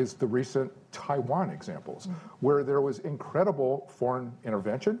example is the recent Taiwan examples, where there was incredible foreign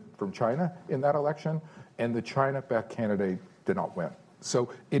intervention from China in that election, and the China-backed candidate did not win. So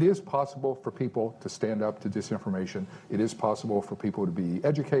it is possible for people to stand up to disinformation. It is possible for people to be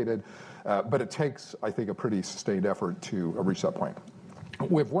educated, but it takes, I think, a pretty sustained effort to reach that point.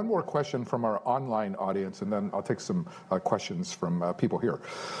 We have one more question from our online audience, and then I'll take some questions from people here.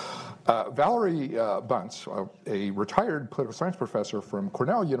 Valerie Bunce, a retired political science professor from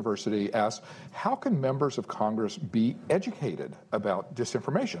Cornell University, asks, how can members of Congress be educated about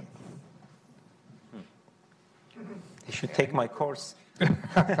disinformation? You should take my course.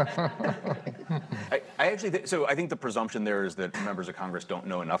 I actually I think the presumption there is that members of Congress don't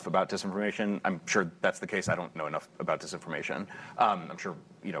know enough about disinformation. I'm sure that's the case. I don't know enough about disinformation. I'm sure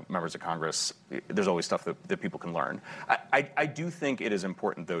members of Congress, there's always stuff that people can learn. I do think it is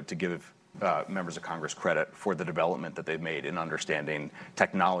important, though, to give members of Congress credit for the development that they've made in understanding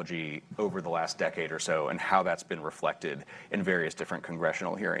technology over the last decade or so and how that's been reflected in various different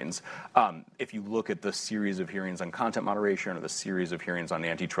congressional hearings. If you look at the series of hearings on content moderation or the series of hearings on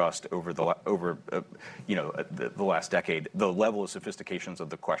antitrust over the last decade, the level of sophistications of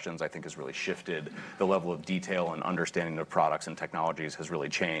the questions I think has really shifted. The level of detail and understanding of products and technologies has really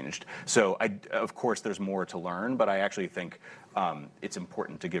changed. So of course there's more to learn, but I actually think it's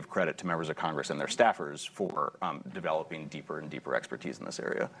important to give credit to members of Congress and their staffers for developing deeper and deeper expertise in this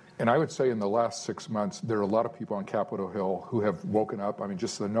area. And I would say in the last 6 months, there are a lot of people on Capitol Hill who have woken up. I mean,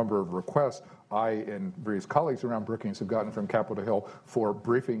 just the number of requests I and various colleagues around Brookings have gotten from Capitol Hill for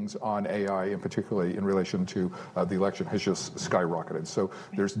briefings on AI, and particularly in relation to the election, has just skyrocketed. So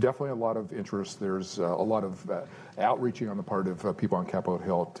there's definitely a lot of interest. There's a lot of outreaching on the part of people on Capitol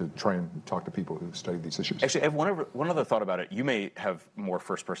Hill to try and talk to people who study these issues. Actually, I have one other thought about it. You may have more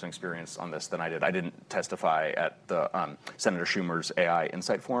first-person experience on this than I did. I didn't testify at the Senator Schumer's AI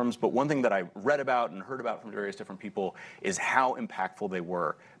Insight Forums, but one thing that I read about and heard about from various different people is how impactful they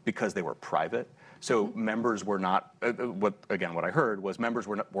were because they were private. So members were not, what I heard was members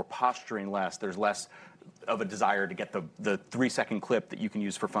were posturing less. There's less of a desire to get the 3-second clip that you can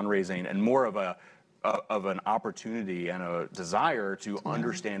use for fundraising and more of an opportunity and a desire to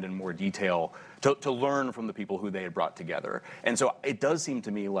understand in more detail, to learn from the people who they had brought together. And so it does seem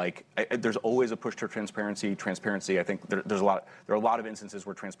to me like there's always a push to transparency. Transparency, I think there are a lot of instances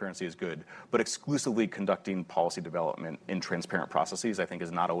where transparency is good, but exclusively conducting policy development in transparent processes, I think,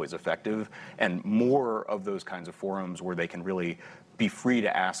 is not always effective. And more of those kinds of forums where they can really be free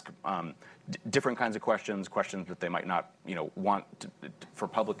to ask different kinds of questions that they might not, want for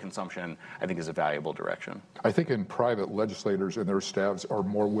public consumption, I think is a valuable direction. I think in private, legislators and their staffs are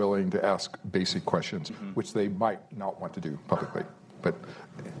more willing to ask basic questions, which they might not want to do publicly. But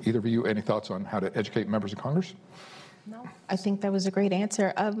either of you, any thoughts on how to educate members of Congress? No, I think that was a great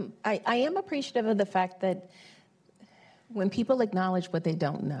answer. I am appreciative of the fact that when people acknowledge what they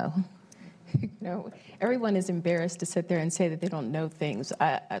don't know, everyone is embarrassed to sit there and say that they don't know things.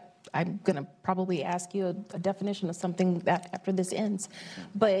 I'm going to probably ask you a definition of something that after this ends.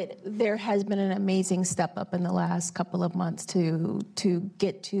 But there has been an amazing step up in the last couple of months to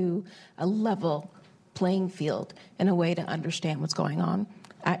get to a level playing field in a way to understand what's going on.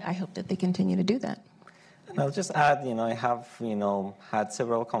 I hope that they continue to do that. And I'll just add, I have, had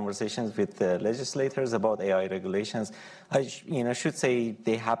several conversations with legislators about AI regulations. I, should say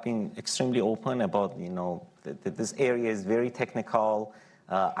they have been extremely open about, that this area is very technical,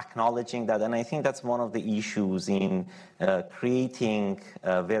 acknowledging that. And I think that's one of the issues in creating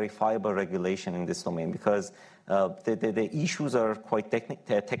verifiable regulation in this domain, because the issues are quite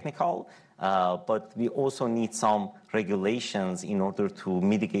technical. But we also need some regulations in order to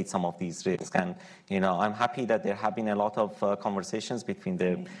mitigate some of these risks. And, I'm happy that there have been a lot of conversations between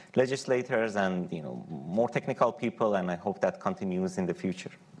the legislators and, more technical people, and I hope that continues in the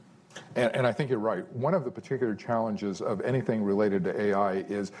future. And I think you're right. One of the particular challenges of anything related to AI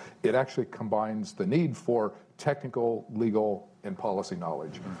is it actually combines the need for technical, legal, and policy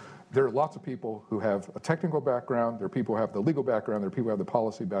knowledge. There are lots of people who have a technical background, there are people who have the legal background, there are people who have the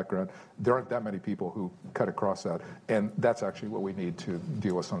policy background. There aren't that many people who cut across that, and that's actually what we need to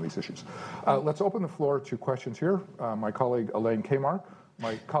deal with some of these issues. Let's open the floor to questions here. My colleague Elaine Kmar,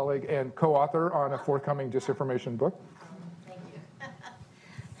 my colleague and co-author on a forthcoming disinformation book.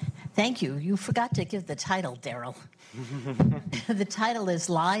 Thank you. You forgot to give the title, Darrell. The title is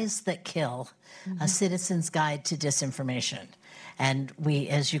Lies That Kill, A Citizen's Guide to Disinformation. And we,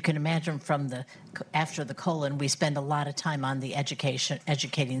 as you can imagine from after the colon, we spend a lot of time on the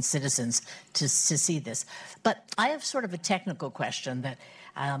educating citizens to see this. But I have sort of a technical question that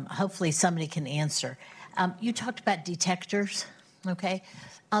hopefully somebody can answer. You talked about detectors, okay?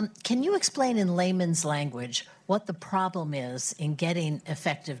 Can you explain in layman's language what the problem is in getting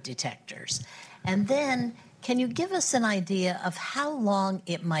effective detectors? And then, can you give us an idea of how long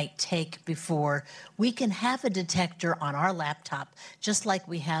it might take before we can have a detector on our laptop, just like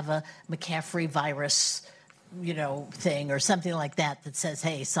we have a McCaffrey virus, thing or something like that that says,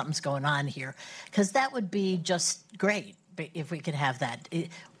 hey, something's going on here? Because that would be just great if we could have that.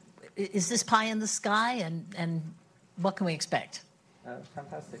 Is this pie in the sky, and what can we expect?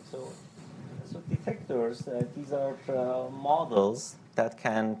 Fantastic. So detectors, these are models that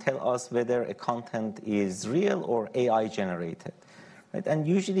can tell us whether a content is real or AI generated. Right? And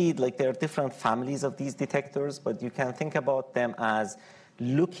usually, there are different families of these detectors, but you can think about them as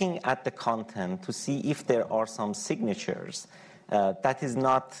looking at the content to see if there are some signatures that is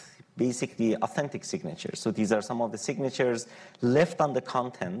not basically authentic signatures. So these are some of the signatures left on the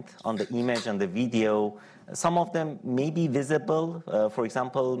content, on the image and the video. Some of them may be visible. For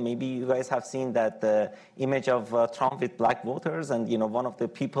example, maybe you guys have seen that the image of Trump with black voters, and one of the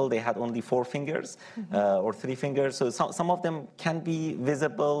people, they had only 4 fingers or 3 fingers. So some of them can be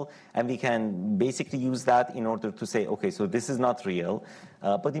visible, and we can basically use that in order to say, okay, so this is not real.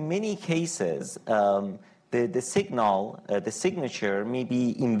 But in many cases, the signal, the signature may be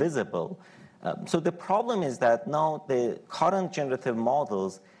invisible. So the problem is that now the current generative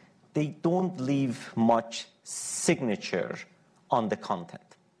models, they don't leave much signature on the content.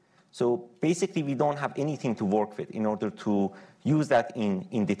 So basically, we don't have anything to work with in order to use that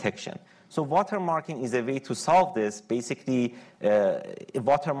in detection. So watermarking is a way to solve this. Basically,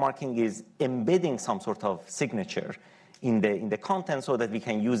 watermarking is embedding some sort of signature in the content so that we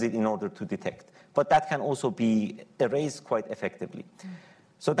can use it in order to detect. But that can also be erased quite effectively.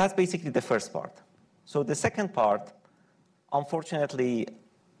 So that's basically the first part. So the second part, unfortunately,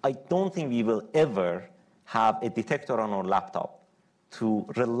 I don't think we will ever have a detector on our laptop to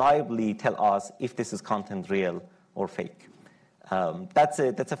reliably tell us if this is content real or fake. That's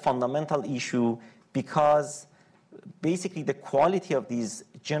a fundamental issue because basically the quality of these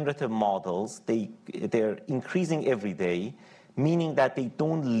generative models, they're increasing every day, meaning that they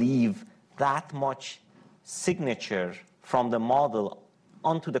don't leave that much signature from the model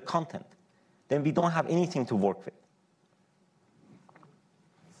onto the content. Then we don't have anything to work with.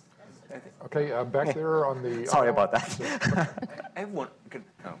 Okay, back there on the... Sorry about that. I have one.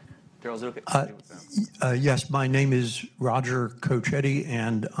 Oh, Darrell, is it okay? Yes, my name is Roger Cochetti,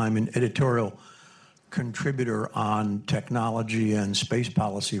 and I'm an editorial contributor on technology and space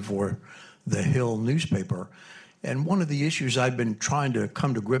policy for the Hill newspaper. And one of the issues I've been trying to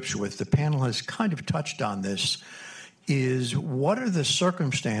come to grips with, the panel has kind of touched on this, is what are the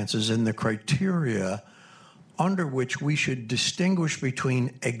circumstances and the criteria under which we should distinguish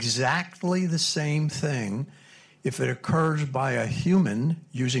between exactly the same thing if it occurs by a human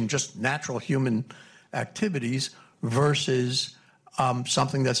using just natural human activities versus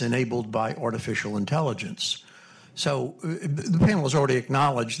something that's enabled by artificial intelligence. So the panel has already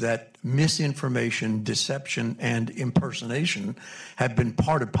acknowledged that misinformation, deception, and impersonation have been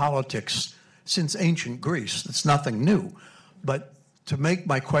part of politics since ancient Greece. It's nothing new. But to make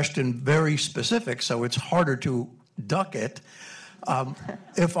my question very specific, so it's harder to duck it,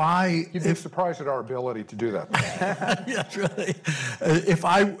 You'd be surprised at our ability to do that. Yes, really.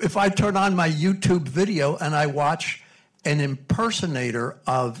 If I turn on my YouTube video and I watch an impersonator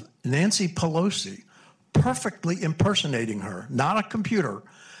of Nancy Pelosi, perfectly impersonating her, not a computer,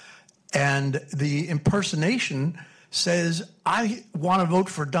 and the impersonation says, I want to vote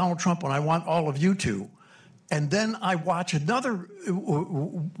for Donald Trump and I want all of you to. And then I watch another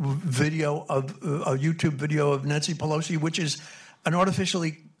video of a YouTube video of Nancy Pelosi, which is an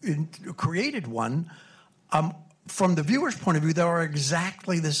artificially created one. From the viewer's point of view, they are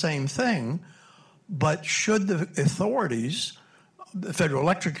exactly the same thing. But should the authorities, the Federal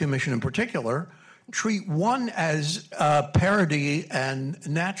Electric Commission in particular, treat one as parody and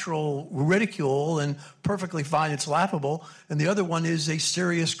natural ridicule and perfectly fine, it's laughable, and the other one is a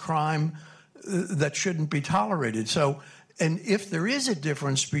serious crime that shouldn't be tolerated. So, and if there is a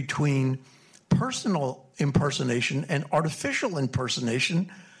difference between personal impersonation and artificial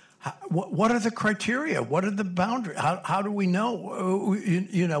impersonation, what are the criteria? What are the boundaries? How do we know?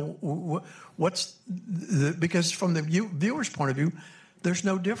 What's the, because from the viewer's point of view, there's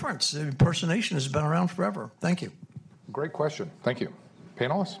no difference. Impersonation has been around forever. Thank you. Great question. Thank you.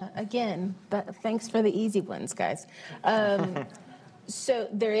 Panelists? Again, thanks for the easy ones, guys. So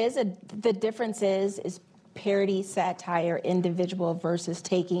there is the difference is parody, satire, individual versus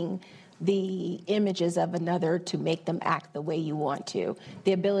taking the images of another to make them act the way you want to.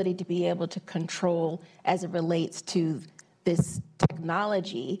 The ability to be able to control as it relates to this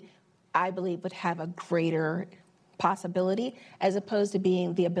technology, I believe would have a greater possibility as opposed to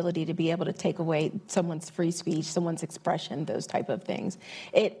being the ability to be able to take away someone's free speech, someone's expression, those type of things.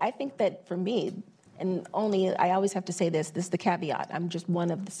 I think that for me, and I always have to say this is the caveat. I'm just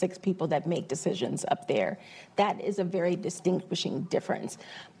one of the 6 people that make decisions up there. That is a very distinguishing difference.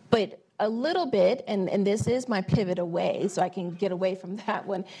 But a little bit, and this is my pivot away, so I can get away from that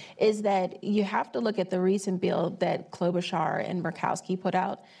one, is that you have to look at the recent bill that Klobuchar and Murkowski put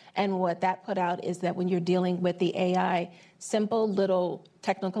out. And what that put out is that when you're dealing with the AI, simple little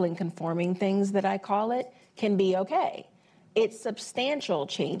technical and conforming things that I call it can be okay. it's substantial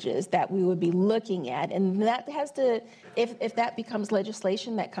changes that we would be looking at. And that has to, if that becomes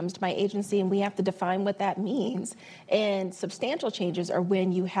legislation that comes to my agency and we have to define what that means. And substantial changes are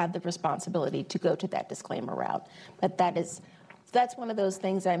when you have the responsibility to go to that disclaimer route. But that's one of those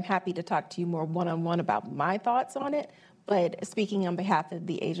things I'm happy to talk to you more one-on-one about my thoughts on it. But speaking on behalf of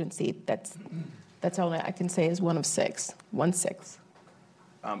the agency, that's all I can say is 1 of 6, 1/6.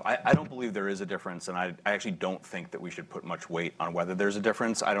 I don't believe there is a difference, and I actually don't think that we should put much weight on whether there's a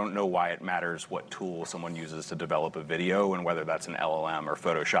difference. I don't know why it matters what tool someone uses to develop a video and whether that's an LLM or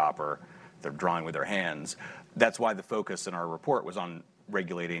Photoshop or they're drawing with their hands. That's why the focus in our report was on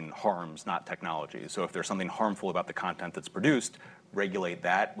regulating harms, not technology. So if there's something harmful about the content that's produced, regulate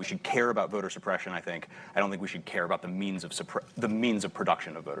that. We should care about voter suppression, I think. I don't think we should care about the means of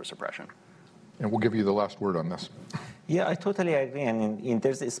production of voter suppression. And we'll give you the last word on this. Yeah, I totally agree. And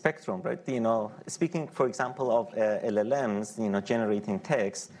there's a spectrum, right? Speaking, for example, of LLMs, generating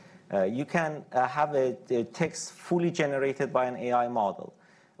text, you can have a text fully generated by an AI model,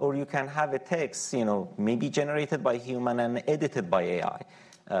 or you can have a text, maybe generated by human and edited by AI.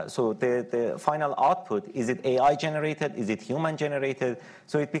 So the final output, is it AI generated? Is it human generated?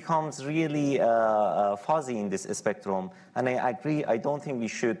 So it becomes really fuzzy in this spectrum. And I agree, I don't think we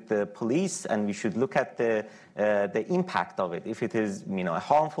should police, and we should look at the impact of it. If it is a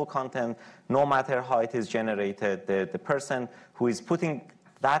harmful content, no matter how it is generated, the person who is putting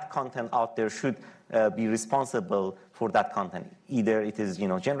that content out there should be responsible for that content. Either it is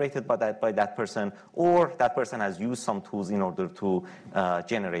generated by that person, or that person has used some tools in order to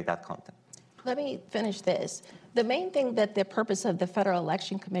generate that content. Let me finish this. The main thing that the purpose of the Federal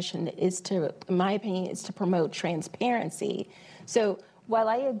Election Commission is to, in my opinion, is to promote transparency. So while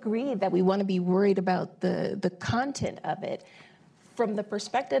I agree that we want to be worried about the content of it, from the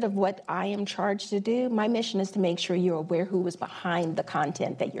perspective of what I am charged to do, my mission is to make sure you're aware who was behind the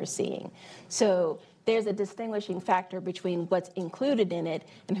content that you're seeing. So there's a distinguishing factor between what's included in it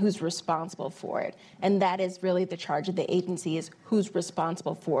and who's responsible for it. And that is really the charge of the agency, is who's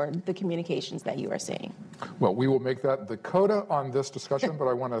responsible for the communications that you are seeing. Well, we will make that the coda on this discussion, but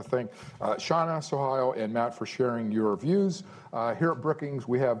I want to thank Shauna Sohail and Matt for sharing your views. Here at Brookings,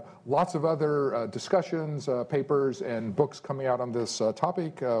 we have lots of other discussions, papers, and books coming out on this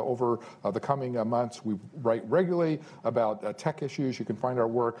topic over the coming months. We write regularly about tech issues. You can find our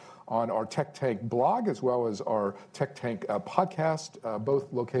work on our Tech Tank blog, as well as our Tech Tank podcast,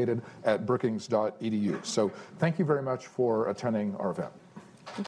 both located at brookings.edu. So thank you very much for attending our event.